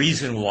there's a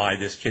reason why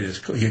this kid is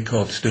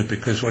called stupid,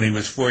 because when he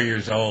was 4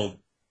 years old,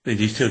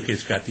 these two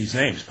kids got these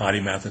names, potty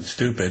mouth and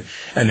stupid,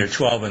 and they're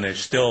 12 and they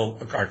still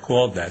are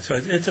called that. So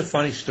it's a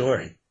funny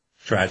story.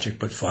 Tragic,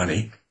 but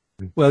funny.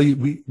 Well,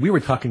 we were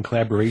talking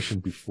collaboration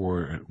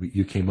before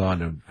you came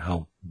on, and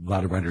how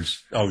lot of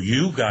writers. Oh,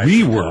 you guys.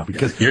 We were,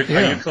 because are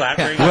you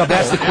collaborating? Well,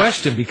 that's the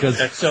question, because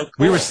that's so cool.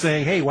 We were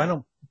saying, hey, why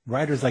don't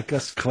writers like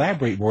us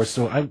collaborate more?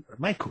 So and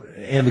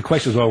the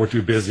question is, well, we're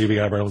too busy. We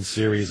got our own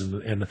series,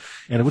 and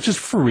which is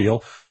for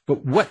real.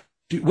 But what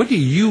do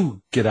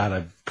you get out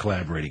of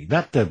collaborating?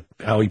 Not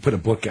how you put a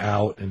book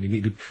out and you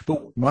need to,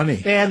 but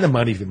money and the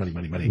money.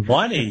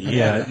 Money,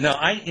 yeah. No,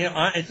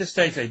 I at this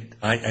stage,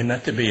 I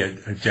not to be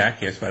a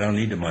jackass, but I don't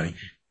need the money.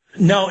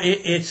 No,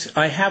 it's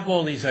I have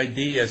all these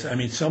ideas. I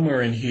mean,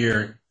 somewhere in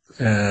here,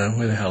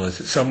 where the hell is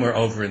it? Somewhere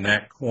over in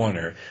that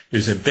corner,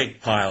 there's a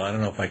big pile. I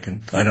don't know if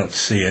I don't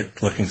see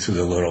it looking through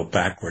the little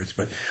backwards,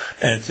 but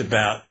it's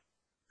about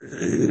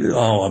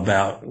a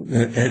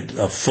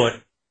foot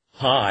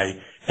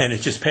high. And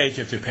it's just page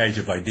after page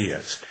of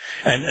ideas,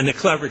 and the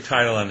clever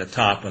title on the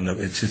top,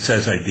 it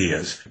says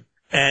ideas,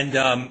 and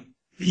and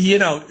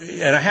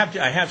I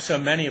have so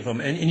many of them,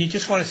 and you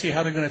just want to see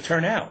how they're going to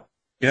turn out.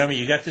 You know what I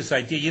mean? You got this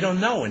idea, you don't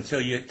know until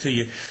you.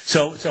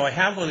 So I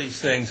have all these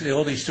things,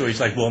 all these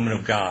stories like Woman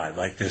of God,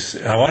 like this.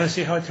 I want to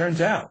see how it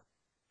turns out,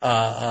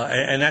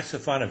 and that's the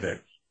fun of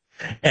it,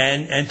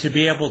 and to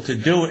be able to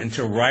do it and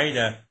to write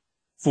a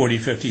 40,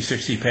 50,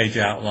 60 page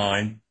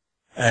outline.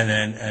 And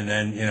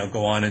then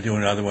go on and do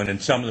another one.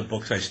 And some of the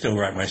books I still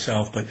write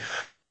myself, but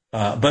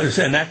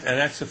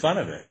that's the fun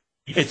of it.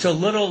 It's a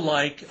little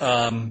like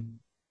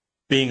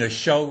being a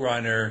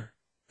showrunner,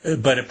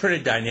 but a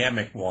pretty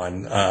dynamic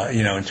one,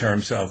 in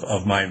terms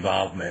of my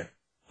involvement.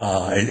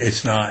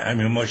 It's not. I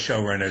mean, most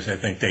showrunners, I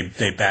think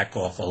they back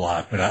off a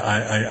lot, but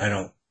I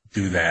don't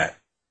do that.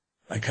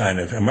 I kind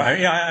of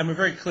I'm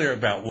very clear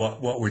about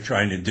what we're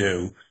trying to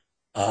do,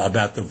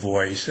 about the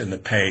voice and the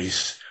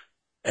pace,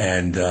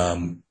 and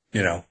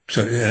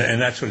so,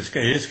 and that's what it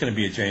is going to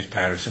be, a James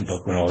Patterson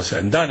book when all is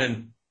said and done.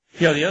 And,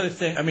 the other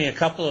thing, I mean, a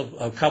couple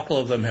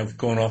of them have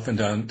gone off and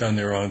done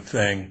their own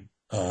thing,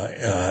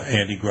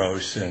 Andy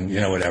Gross and,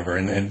 whatever,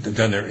 and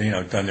done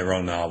their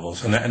own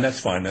novels. And that's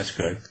fine. That's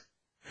good.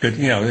 Good,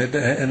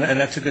 and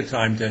that's a good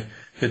time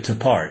to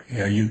part.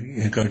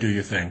 You go do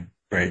your thing.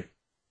 Great.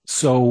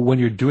 So when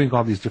you're doing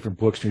all these different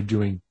books and you're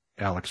doing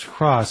Alex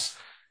Cross,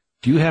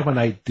 did you have an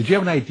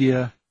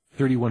idea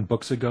 31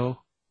 books ago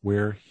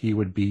where he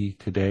would be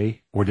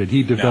today, or did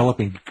he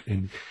develop?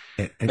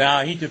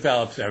 No, he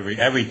develops every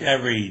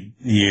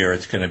year.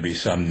 It's going to be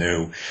some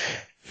new,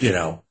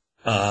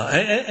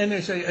 and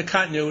there's a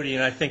continuity.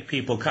 And I think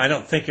I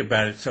don't think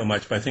about it so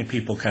much, but I think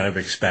people kind of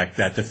expect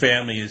that the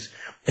family is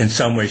in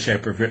some way,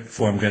 shape, or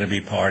form going to be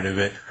part of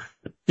it.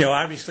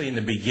 Obviously in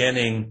the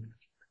beginning,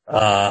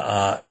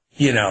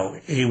 he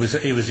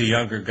was a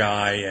younger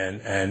guy,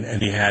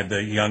 and he had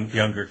the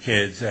younger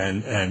kids,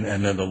 and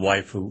then the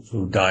wife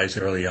who dies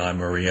early on,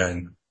 Maria.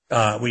 And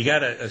we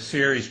got a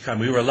series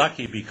coming. We were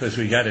lucky because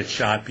we got it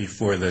shot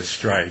before the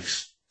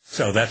strikes,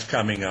 so that's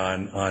coming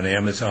on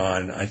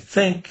Amazon. I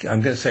think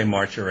I'm going to say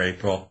March or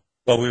April,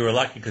 but we were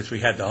lucky because we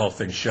had the whole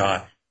thing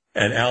shot.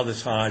 And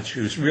Aldous Hodge,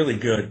 who's really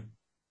good,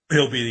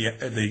 he'll be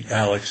the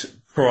Alex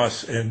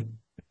Cross in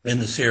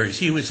the series.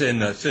 He was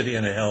in City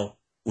on the Hill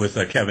with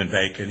Kevin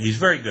Bacon. He's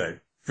very good,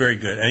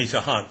 and he's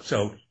a hunk.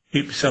 So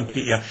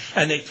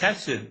and they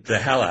tested the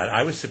hell out.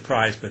 I was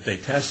surprised, but they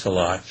test a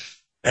lot,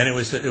 and it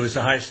was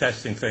the highest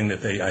testing thing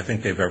that I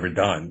think they've ever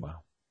done.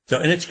 Wow. So,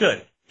 and it's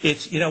good.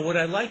 It's what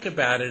I like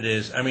about it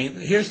is, I mean,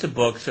 here's the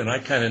books, and I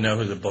kind of know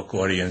who the book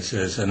audience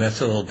is, and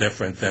that's a little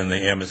different than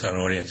the Amazon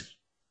audience.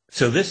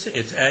 So it's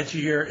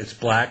edgier, it's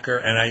blacker,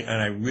 and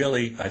I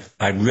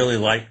really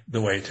like the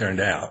way it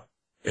turned out.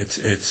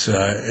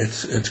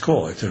 It's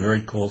cool. It's a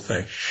very cool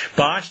thing.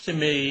 Bosch to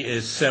me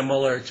is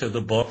similar to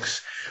the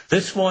books.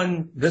 This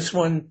one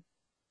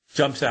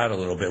jumps out a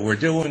little bit. We're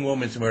doing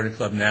Women's Murder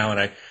Club now, and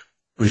I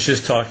was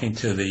just talking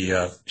to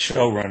the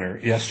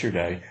showrunner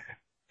yesterday,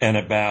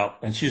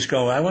 and she's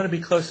going, I want to be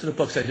close to the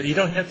books. I said, you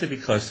don't have to be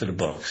close to the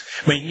books.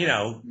 I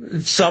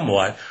mean,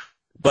 somewhat,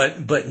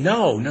 but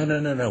no,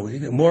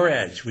 more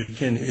edge. We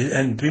can,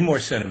 and be more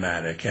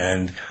cinematic.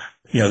 And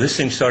this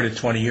thing started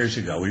 20 years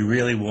ago. We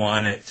really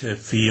want it to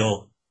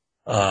feel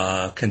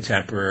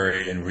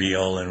contemporary and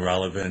real and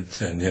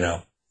relevant, and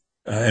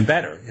and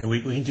better.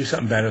 We can do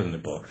something better than the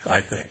book,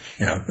 I think.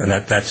 And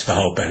that's the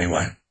hope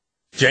anyway.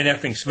 Jane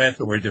Effing Smith,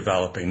 that we're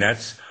developing. I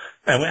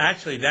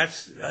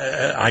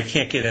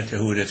can't get into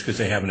who it is because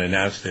they haven't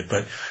announced it,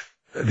 but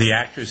the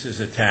actress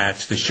is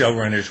attached. The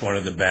showrunner is one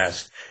of the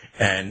best,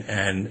 and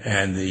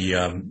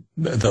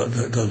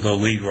the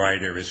lead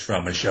writer is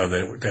from a show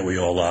that we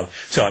all love.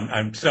 So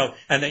and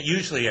that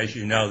usually, as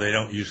you know, they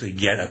don't usually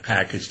get a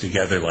package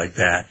together like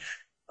that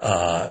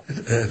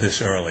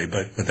this early,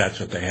 but that's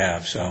what they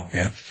have. So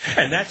yeah,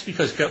 and that's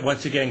because,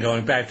 once again,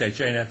 going back to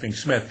Jane Effing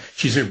Smith,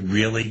 she's a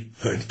really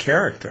good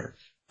character.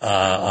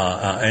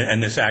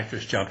 And this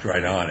actress jumped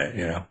right on it,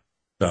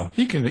 So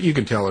you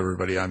can tell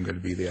everybody I'm going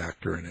to be the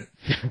actor in it.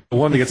 The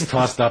one that gets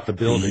tossed out the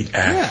building.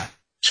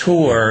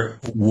 Tour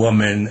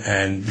woman,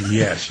 and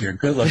yes, you're a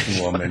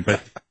good-looking woman.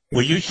 But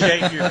will you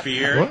shave your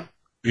beard? What?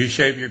 Will you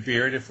shave your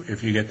beard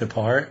if you get the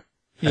part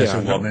as a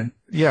woman?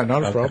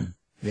 Not a problem.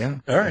 Yeah.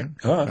 All right.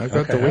 Oh, I've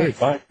got okay, the wig.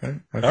 all right,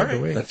 fine. I've All got the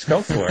right, wig. let's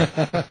go for it.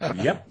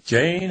 Yep,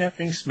 Jane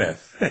effing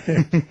Smith.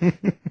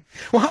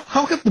 Well,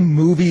 how have the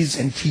movies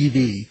and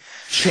TV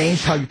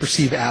changed how you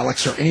perceive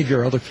Alex or any of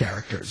your other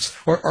characters?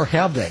 Or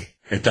have they?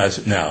 It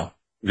doesn't. No,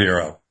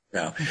 zero.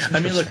 No. I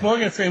mean, look,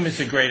 Morgan Freeman's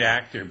a great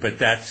actor, but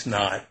that's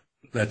not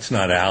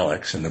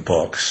Alex in the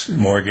books.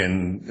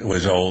 Morgan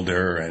was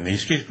older, and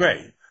he's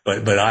great.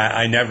 But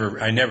I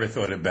never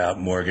thought about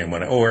Morgan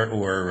when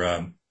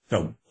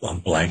no,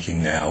 I'm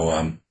blanking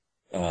now.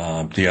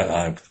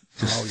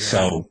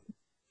 So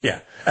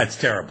yeah, that's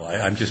terrible.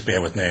 I'm just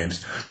bad with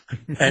names.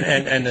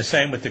 And the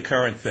same with the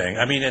current thing.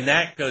 I mean, and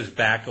that goes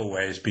back a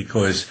ways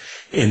because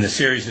in the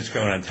series that's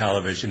going on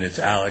television, it's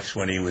Alex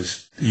when he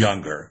was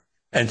younger.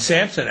 And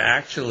Samson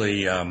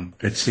actually,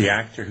 it's the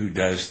actor who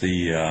does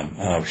the,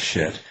 oh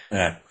shit.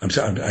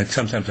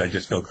 Sometimes I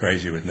just go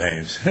crazy with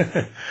names.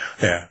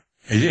 Yeah.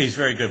 He's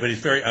very good, but he's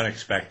very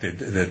unexpected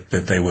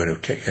that they would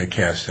have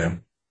cast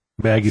him.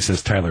 Maggie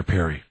says Tyler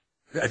Perry.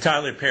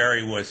 Tyler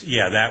Perry was,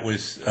 that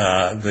was,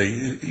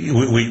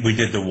 we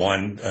did the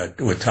one,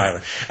 with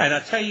Tyler. And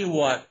I'll tell you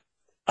what,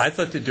 I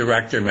thought the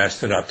director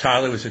messed it up.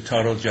 Tyler was a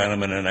total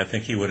gentleman, and I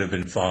think he would have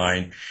been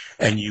fine.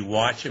 And you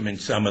watch him in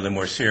some of the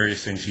more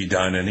serious things he'd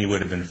done, and he would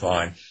have been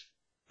fine.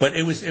 But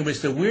it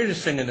was the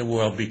weirdest thing in the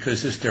world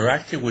because this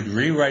director would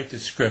rewrite the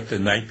script the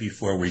night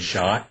before we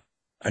shot.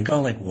 I'm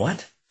going like,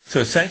 what? So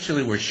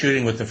essentially we're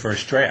shooting with the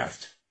first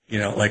draft.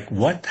 Like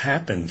what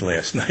happened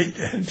last night?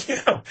 And,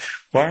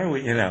 why are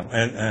we, and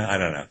I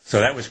don't know.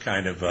 So that was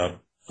kind of,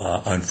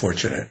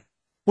 unfortunate.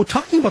 Well,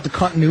 talking about the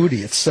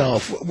continuity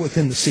itself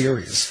within the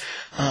series,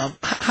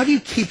 how do you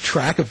keep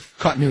track of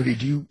continuity?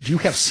 Do you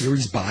have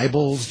series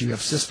Bibles? Do you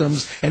have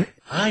systems? And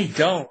I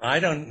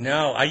don't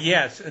know.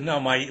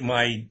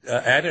 My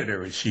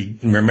editor, she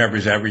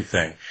remembers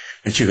everything.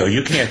 And she go,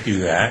 you can't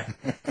do that.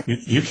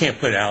 You can't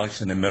put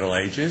Alex in the Middle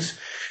Ages.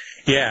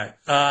 Yeah.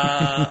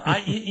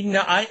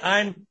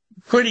 I'm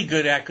pretty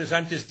good at, cause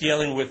I'm just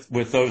dealing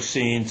with those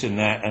scenes and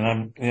that,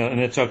 and and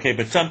it's okay.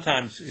 But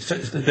sometimes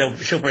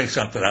she'll bring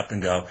something up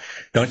and go,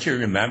 don't you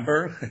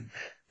remember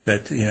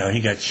that,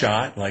 he got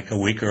shot like a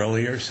week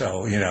earlier?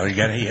 So, he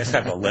has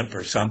to have a limp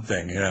or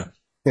something,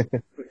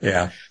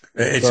 Yeah.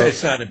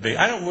 It's not a big,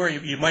 I don't worry.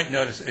 You might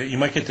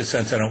get the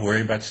sense I don't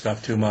worry about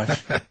stuff too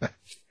much.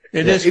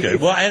 It is good.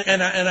 Well,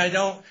 and I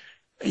don't,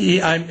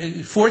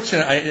 I'm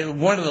fortunate.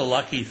 One of the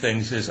lucky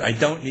things is I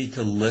don't need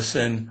to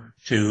listen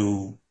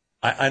to,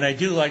 and I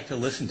do like to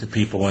listen to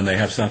people when they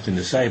have something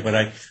to say, but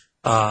I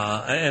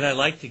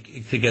like to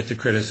get the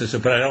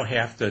criticism, but I don't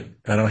have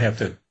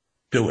to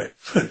do it.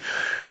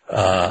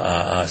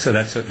 So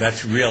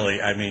that's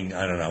really, I mean,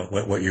 I don't know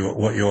what you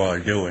all are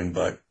doing,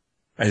 but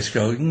I just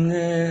go,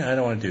 nah, I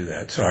don't want to do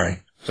that. Sorry.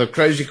 So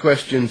crazy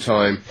question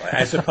time.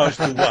 As opposed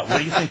to what? What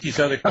do you think these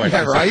other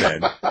questions right?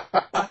 have been?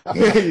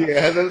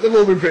 Yeah, they've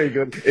all been pretty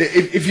good.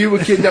 If you were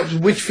kidnapped,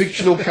 which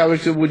fictional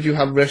character would you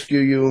have rescue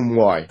you and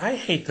why? I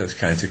hate those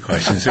kinds of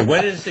questions. So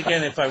what is it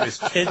again? If I was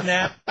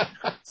kidnapped,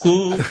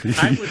 who?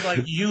 I would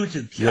like you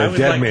to. I would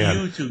like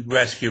you to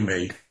rescue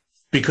me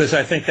because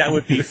I think that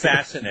would be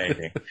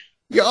fascinating.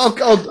 Yeah, I'll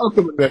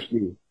come and rescue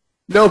you.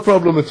 No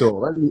problem at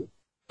all.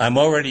 I'm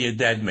already a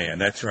dead man.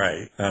 That's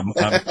right.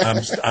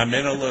 I'm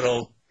in a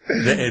little.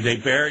 They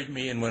buried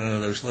me in one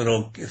of those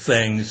little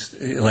things,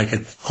 like a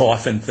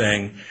coffin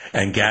thing,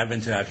 and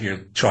Gavin's out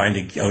here trying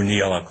to,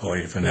 O'Neill, I'll call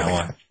you from now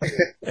on,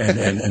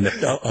 and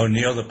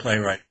O'Neill, the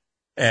playwright.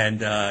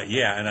 And,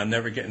 and I'm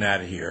never getting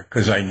out of here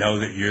because I know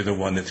that you're the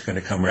one that's going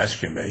to come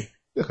rescue me.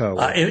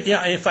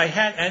 If I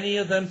had any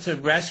of them to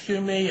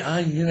rescue me,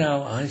 I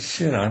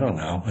don't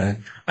know.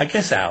 I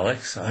guess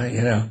Alex,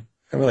 I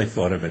really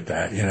thought of it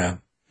that,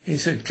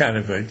 He's a kind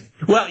of a...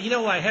 Well,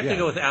 I have to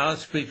go with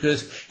Alex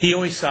because he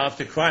always solved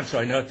the crime, so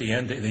I know at the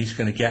end that he's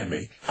going to get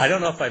me. I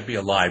don't know if I'd be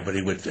alive, but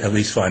he would at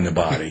least find the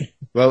body.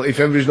 Well, if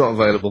everybody's not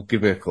available,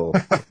 give me a call.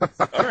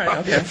 All right,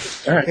 okay.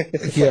 All right.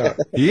 Yeah,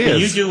 he is. Can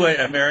you do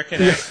an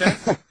American accent?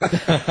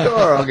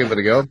 Sure, I'll give it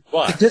a go.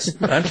 What?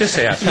 I'm just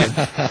asking.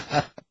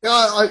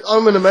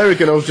 I'm an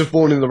American. I was just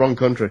born in the wrong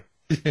country.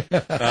 Okay,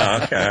 all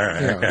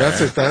right. Yeah,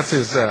 okay. that's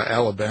his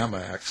Alabama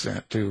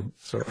accent too.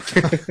 So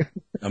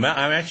I'm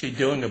actually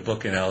doing a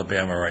book in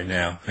Alabama right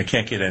now. I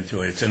can't get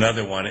into it. It's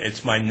another one.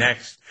 It's my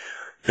next.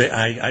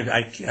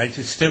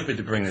 It's stupid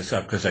to bring this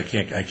up because I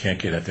can't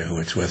get into who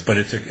it's with. But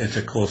it's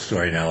a cool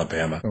story in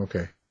Alabama.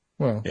 okay,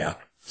 well, yeah.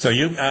 So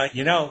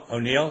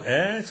O'Neill,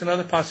 it's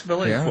another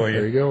possibility for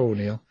you. There you go,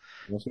 O'Neill.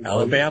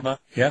 Alabama,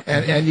 yeah.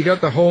 And you got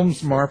the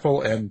Holmes,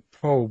 Marple, and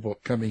Poe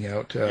book coming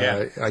out.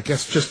 I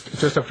guess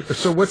just after.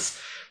 So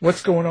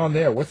what's going on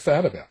there? What's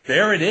that about?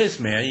 There it is,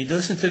 man. You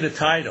listen to the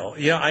title.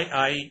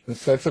 That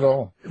says it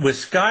all. With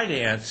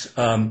Skydance,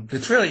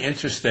 it's really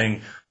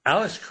interesting.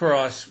 Alice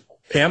Cross,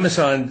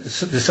 Amazon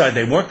decided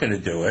they weren't going to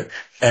do it.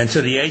 And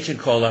so the agent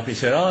called up. He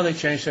said, they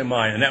changed their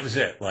mind. And that was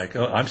it. Like,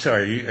 I'm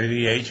sorry, are you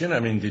the agent? I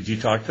mean, did you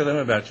talk to them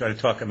about trying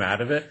to talk them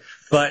out of it?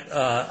 But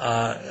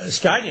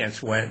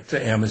Skydance went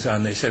to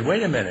Amazon. They said,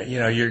 wait a minute,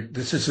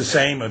 this is the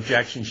same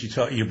objection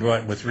you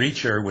brought with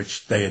Reacher,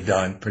 which they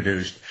had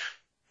produced.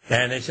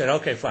 And they said,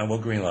 okay, fine, we'll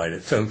greenlight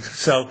it.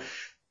 So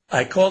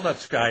I called up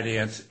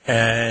Skydance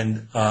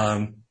and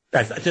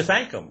to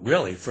thank them,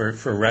 really, for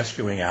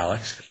rescuing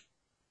Alex.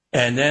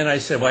 And then I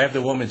said, well, I have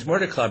the Women's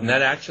Murder Club, and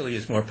that actually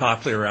is more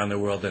popular around the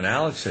world than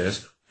Alex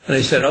is. And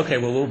they said, okay,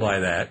 well, we'll buy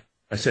that.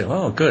 I said,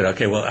 oh, good.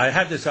 Okay, well, I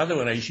have this other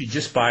one. You should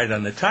just buy it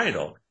on the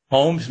title,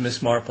 Holmes,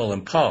 Miss Marple,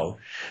 and Poe.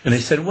 And they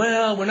said,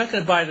 well, we're not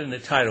going to buy it in the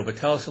title, but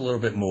tell us a little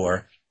bit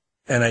more.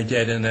 And I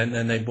did, and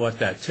then they bought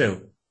that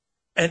too.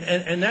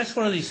 And that's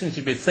one of these things,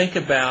 if you think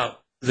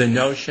about the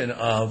notion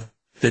of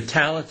the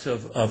talents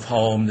of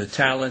Holmes, the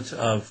talents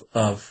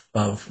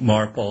of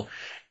Marple,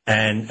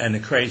 and the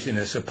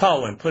craziness of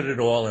Poe, and put it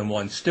all in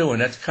one stew.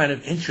 And that's kind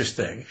of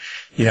interesting,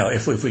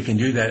 if we can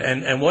do that.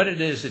 And what it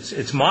is,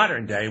 it's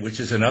modern day, which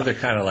is another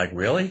kind of like,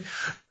 really?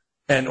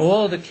 And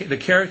all the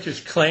characters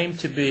claim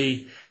to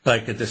be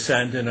like a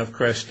descendant of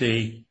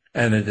Christie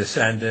and a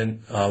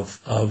descendant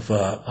of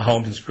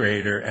Holmes'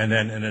 creator, and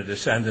then a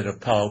descendant of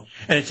Poe.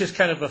 And it's just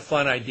kind of a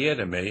fun idea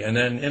to me. And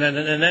then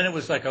it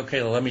was like,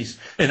 okay, well, in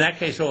that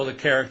case, all the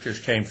characters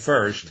came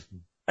first.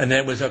 And then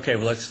it was, okay,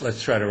 well,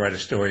 let's try to write a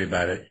story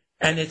about it.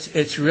 And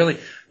it's really,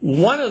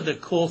 one of the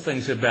cool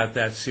things about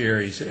that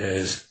series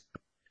is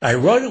I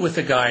wrote it with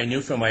a guy I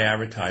knew from my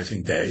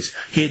advertising days.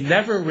 He had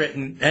never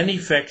written any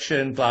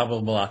fiction, blah,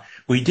 blah, blah.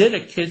 We did a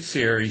kids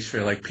series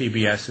for like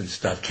PBS and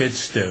stuff, Kids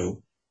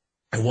Stew.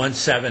 I won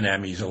 7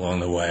 Emmys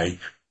along the way.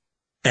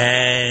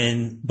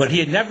 But he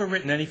had never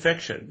written any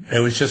fiction. It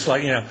was just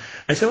like,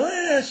 I said,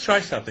 well, let's try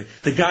something.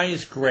 The guy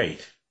is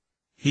great.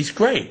 He's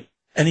great.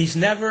 And he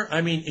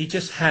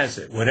just has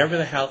it, whatever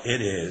the hell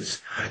it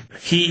is.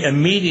 He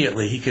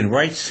can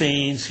write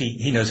scenes.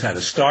 He knows how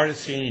to start a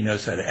scene. He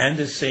knows how to end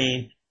a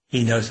scene.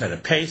 He knows how to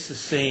pace a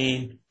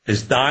scene.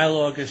 His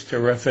dialogue is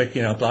terrific,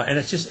 blah. And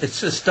it's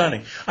just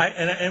stunning.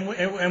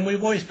 And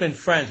we've always been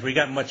friends. We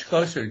got much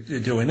closer to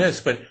doing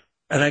this,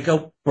 and I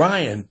go,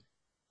 Brian,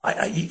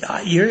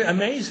 you're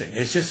amazing.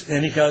 It's just,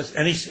 and he goes,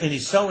 and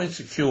he's so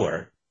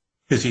insecure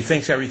because he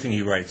thinks everything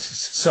he writes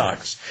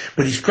sucks,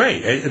 but he's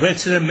great.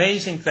 It's an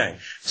amazing thing.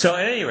 So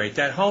at any rate,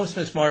 that Holmes,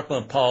 Miss Marple,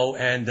 and Poe,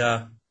 and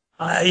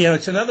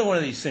it's another one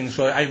of these things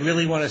where I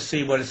really want to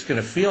see what it's going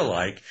to feel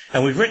like.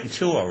 And we've written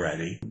 2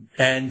 already,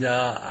 and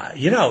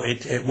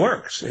it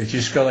works. It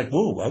just go like,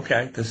 woo,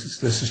 okay,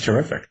 this is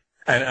terrific.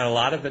 And a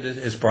lot of it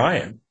is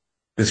Brian,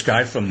 this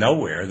guy from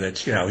nowhere.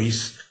 That's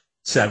he's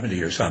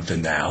 70 or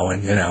something now,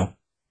 and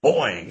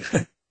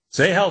boing.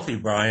 Stay healthy,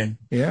 Brian.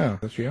 Yeah,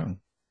 that's young.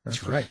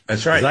 That's right.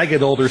 That's right. As I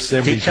get older,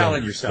 70. Keep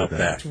telling yourself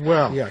that.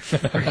 Well, yeah,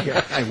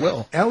 I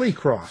will. Ellie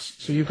Cross.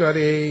 So you've got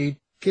a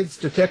kids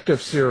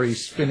detective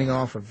series spinning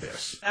off of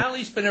this.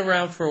 Allie's been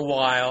around for a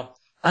while.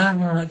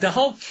 The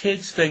whole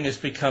kids thing has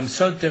become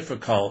so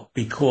difficult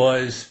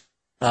because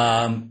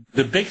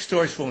the big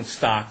stores won't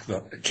stock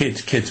the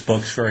kids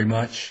books very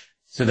much.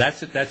 So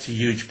that's a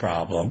huge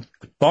problem.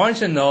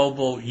 Barnes &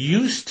 Noble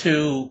used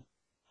to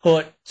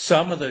put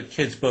some of the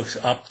kids' books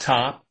up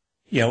top,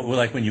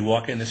 like when you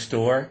walk in the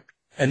store.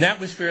 And that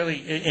was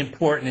really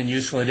important and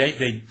useful. And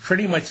they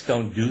pretty much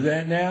don't do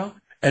that now.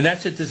 And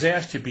that's a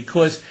disaster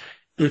because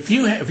if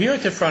you're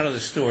at the front of the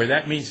store,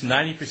 that means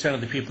 90% of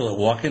the people that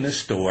walk in the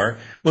store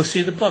will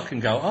see the book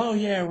and go, oh,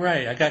 yeah,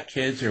 right, I got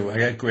kids or I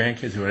got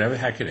grandkids or whatever the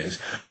heck it is.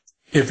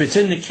 If it's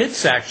in the kids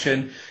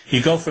section,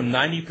 you go from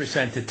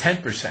 90% to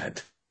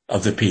 10%.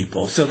 Of the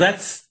people. So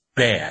that's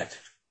bad,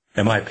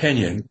 in my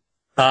opinion.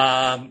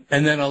 And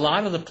then a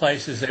lot of the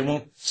places, they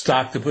won't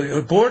stock the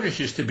book. Borders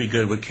used to be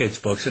good with kids'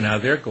 books, and now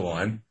they're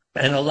gone.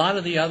 And a lot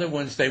of the other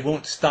ones, they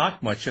won't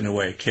stock much in the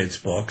way of kids'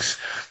 books.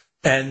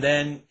 And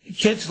then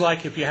kids,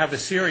 like if you have a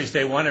series,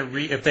 they want to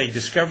read, if they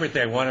discover it,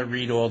 they want to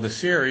read all the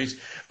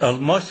series.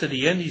 Most of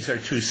the indies are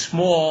too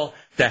small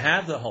to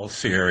have the whole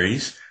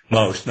series.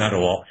 Most, not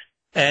all.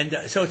 And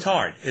so it's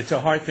hard. It's a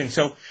hard thing.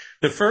 So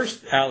the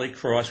first Alley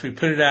Cross, we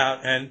put it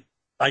out, and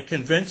I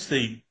convinced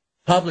the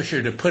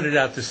publisher to put it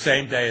out the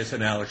same day as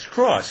an Alex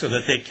Cross so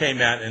that they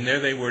came out, and there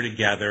they were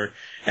together,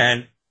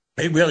 and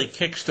it really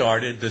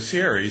kick-started the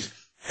series.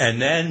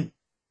 And then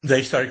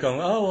they started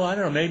going, oh, well, I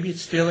don't know, maybe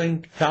it's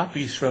stealing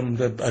copies from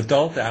the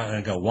adult out. And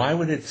I go, why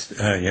would it,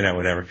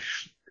 whatever.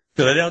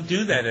 So they don't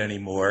do that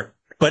anymore.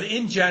 But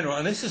in general,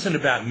 and this isn't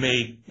about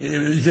me, it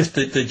was just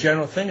the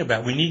general thing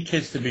about we need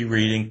kids to be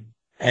reading.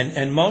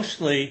 And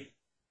mostly,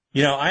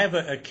 I have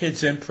a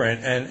kids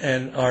imprint,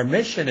 and our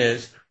mission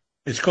is,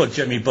 it's called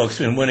Jimmy Books.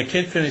 And when a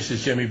kid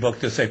finishes Jimmy Book,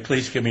 they'll say,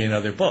 please give me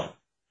another book,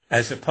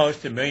 as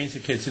opposed to millions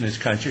of kids in this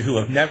country who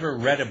have never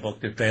read a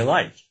book that they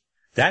like.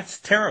 That's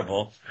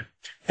terrible.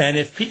 And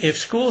if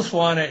schools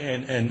want to,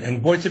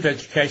 and boards of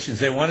education,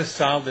 they want to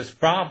solve this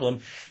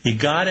problem, you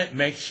got to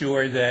make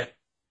sure that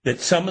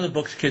some of the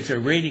books kids are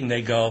reading,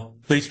 they go,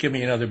 please give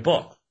me another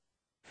book,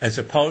 as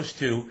opposed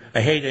to,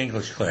 I hate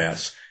English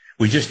class.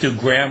 We just do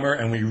grammar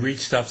and we read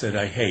stuff that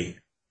I hate.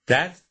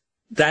 That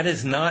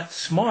is not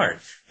smart.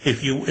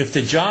 If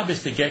the job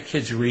is to get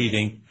kids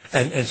reading,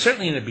 and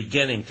certainly in the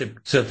beginning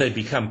so that they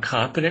become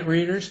competent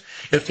readers,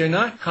 if they're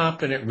not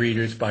competent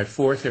readers by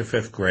 4th or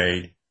 5th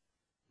grade,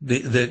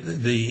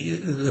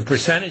 the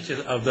percentage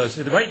of those,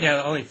 right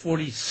now, only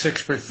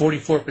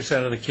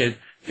 44% of the kids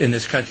in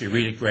this country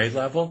read at grade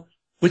level,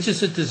 which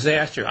is a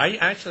disaster. I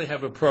actually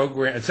have a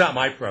program. It's not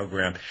my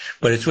program,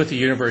 but it's with the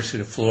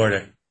University of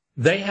Florida.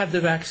 They have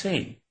the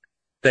vaccine.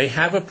 They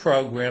have a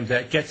program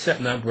that gets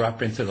that number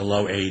up into the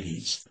low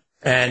 80s.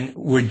 And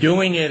we're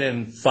doing it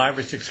in 5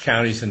 or 6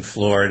 counties in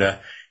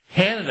Florida.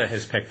 Canada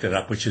has picked it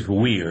up, which is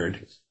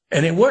weird.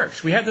 And it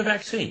works. We have the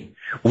vaccine.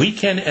 We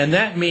can, and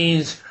that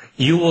means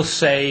you will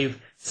save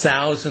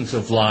thousands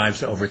of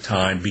lives over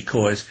time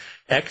because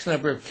X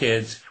number of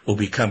kids will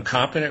become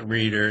competent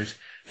readers.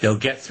 They'll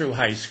get through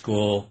high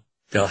school.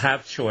 They'll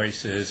have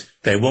choices.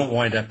 They won't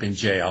wind up in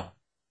jail.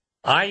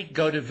 I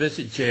go to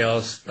visit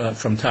jails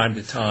from time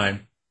to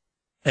time,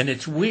 and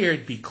it's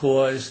weird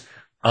because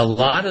a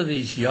lot of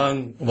these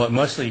young, well,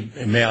 mostly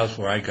males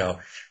where I go,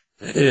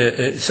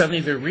 suddenly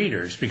they're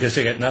readers because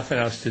they got nothing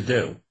else to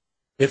do.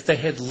 If they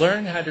had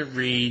learned how to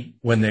read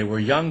when they were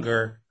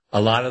younger, a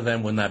lot of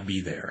them would not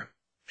be there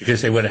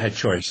because they would have had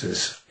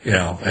choices, you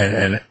know.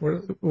 And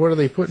what are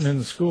they putting in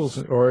the schools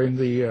or in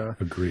the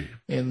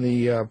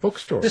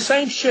bookstore? The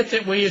same shit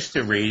that we used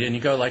to read, and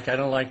you go like, I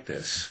don't like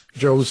this.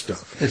 Joe's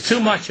stuff. There's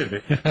too much of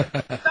it.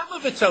 Some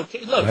of it's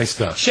okay. Look, nice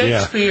stuff.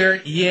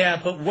 Shakespeare,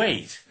 yeah, but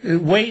wait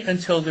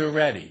until they're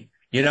ready.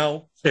 You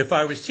know, if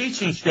I was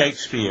teaching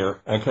Shakespeare,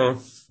 okay,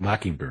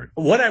 Mockingbird,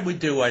 what I would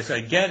do is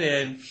I'd get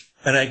in.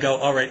 And I go,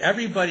 all right,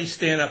 everybody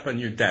stand up on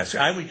your desk.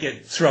 I would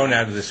get thrown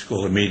out of the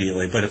school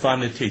immediately, but if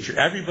I'm the teacher,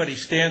 everybody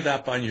stand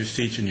up on your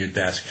seats and your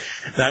desk.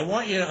 And I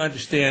want you to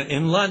understand,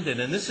 in London,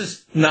 and this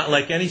is not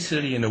like any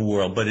city in the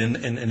world, but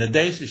in the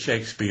days of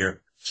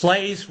Shakespeare,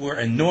 plays were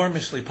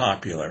enormously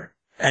popular.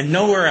 And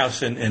nowhere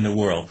else in the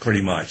world,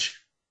 pretty much.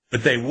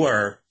 But they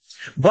were.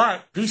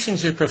 But these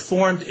things are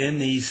performed in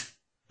these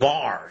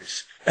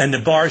bars. And the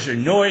bars are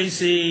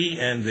noisy,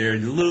 and they're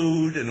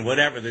lewd, and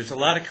whatever. There's a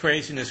lot of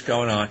craziness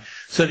going on.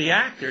 So the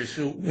actors,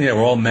 who were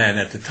all men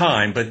at the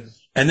time,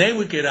 and they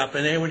would get up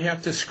and they would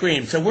have to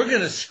scream. So we're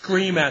going to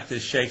scream at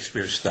this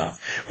Shakespeare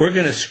stuff. We're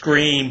going to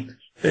scream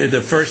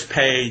the first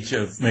page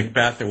of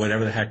Macbeth or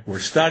whatever the heck we're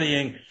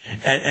studying,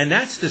 and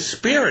that's the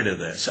spirit of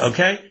this.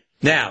 Okay.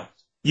 Now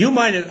I'm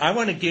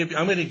going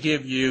to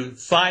give you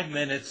 5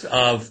 minutes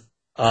of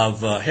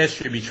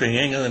history between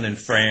England and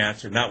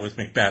France, or not with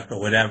Macbeth, but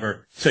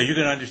whatever. So you're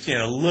going to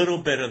understand a little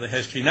bit of the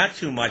history, not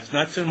too much,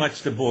 not so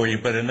much to bore you,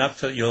 but enough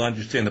so you'll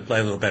understand the play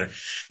a little better.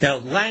 Now,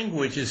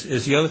 language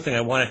is the other thing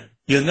I want to,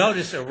 you'll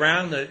notice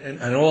around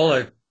and all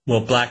the,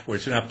 well,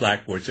 blackboards, they're not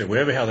blackboards, they're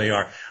whatever the hell they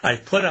are.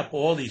 I've put up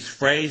all these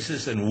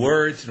phrases and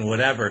words and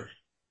whatever.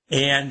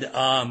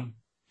 And,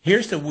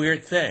 here's the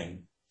weird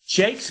thing.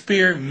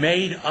 Shakespeare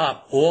made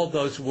up all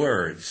those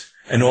words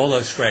and all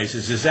those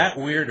phrases. Is that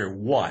weird or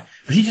what?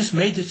 He just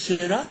made this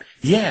shit up?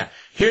 Yeah.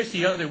 Here's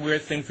the other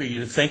weird thing for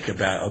you to think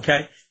about,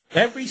 okay?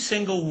 Every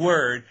single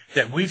word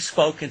that we've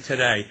spoken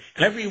today,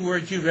 every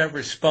word you've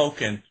ever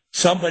spoken,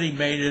 somebody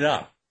made it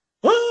up.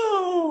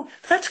 Whoa!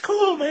 That's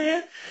cool,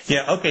 man.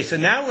 Yeah, okay, so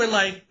now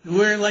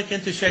we're like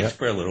into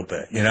Shakespeare a little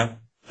bit, you know?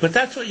 But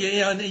that's what,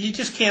 you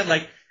just can't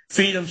like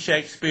feed them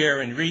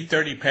Shakespeare and read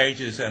 30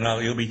 pages and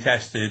you'll be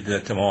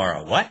tested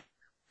tomorrow. What?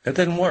 That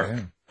doesn't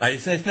work. Yeah.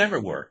 It's never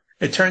worked.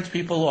 It turns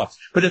people off.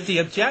 But if the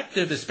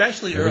objective,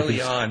 especially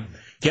early on,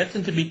 get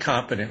them to be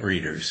competent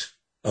readers,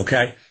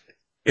 okay?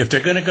 If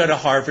they're going to go to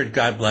Harvard,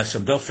 God bless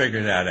them, they'll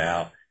figure that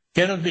out.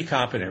 Get them to be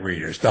competent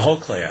readers. The whole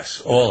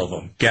class, all of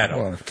them, get them.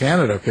 Well, if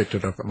Canada picked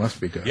it up, it must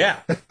be good.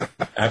 Yeah,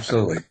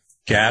 absolutely.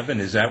 Gavin,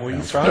 is that where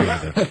you're from?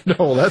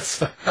 No,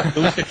 that's...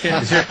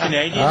 Is there a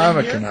Canadian I'm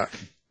in a here?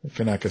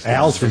 Canuck.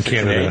 Al's from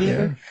Canada.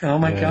 Yeah. Oh,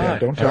 my God. Yeah,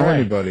 don't tell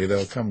anybody.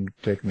 They'll come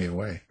take me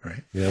away,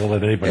 right? Yeah, we'll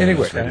let anybody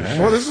Anyway,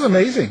 know. well, this is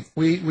amazing.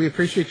 We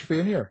appreciate you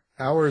being here.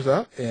 Hour's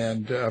up,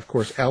 and, of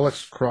course,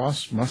 Alex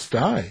Cross must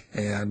die,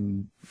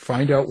 and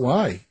find out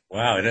why.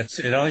 Wow,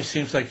 it only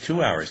seems like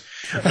 2 hours.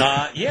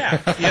 Yeah,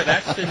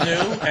 that's the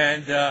new,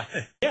 and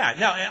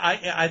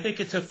I think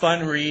it's a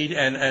fun read,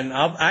 and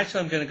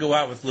I'm going to go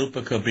out with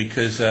Lupica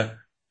because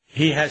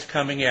he has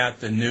coming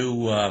out the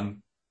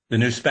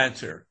new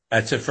Spencer.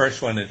 That's the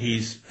first one that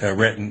he's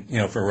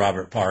written, for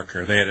Robert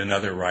Parker. They had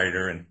another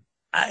writer, and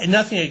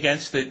nothing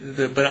against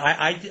but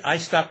I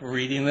stopped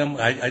reading them.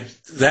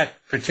 That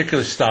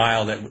particular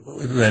style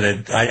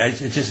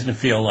it just didn't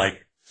feel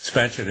like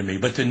Spencer to me.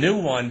 But the new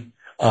one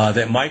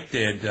that Mike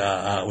did,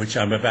 which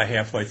I'm about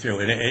halfway through,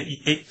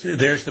 and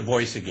there's the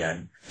voice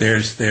again.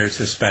 There's the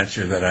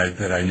Spencer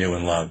that I knew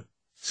and loved.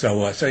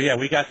 So yeah,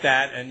 we got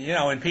that,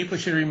 and people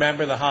should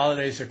remember the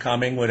holidays are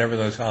coming, whatever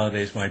those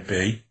holidays might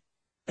be.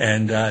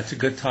 And it's a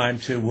good time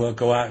to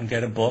go out and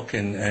get a book,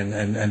 and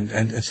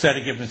instead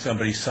of giving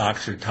somebody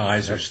socks or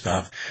ties or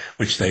stuff,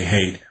 which they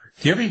hate.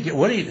 Do you ever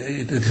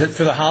get,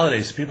 for the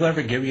holidays, do people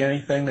ever give you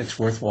anything that's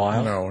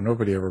worthwhile? No,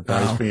 nobody ever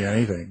buys me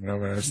anything.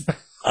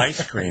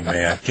 Ice cream,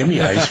 man. Give me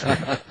ice cream.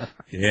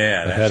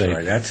 Yeah, that's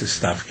right. That's the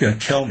stuff.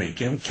 Kill me.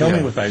 Kill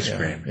me with ice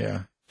cream.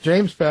 Yeah.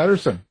 James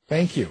Patterson,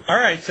 thank you. All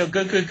right, so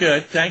good.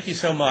 Thank you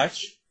so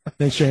much.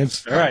 Thanks,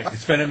 James. All right,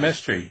 it's been a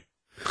mystery.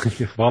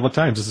 All the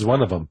times. This is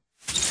one of them.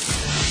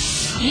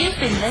 You've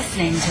been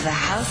listening to the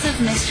House of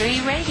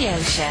Mystery radio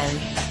show.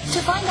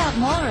 To find out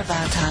more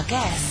about our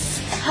guests,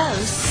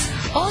 hosts,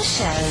 or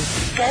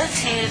shows, go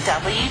to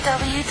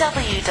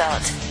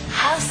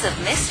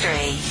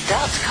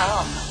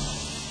www.houseofmystery.com.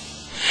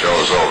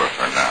 Show's over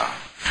for now.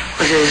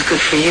 Was it as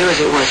good for you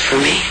as it was for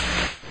me?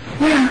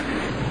 Well,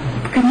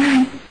 good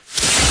night.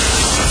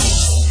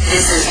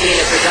 This has been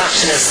a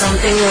production of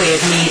Something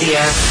Weird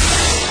Media.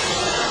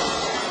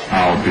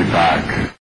 I'll be back.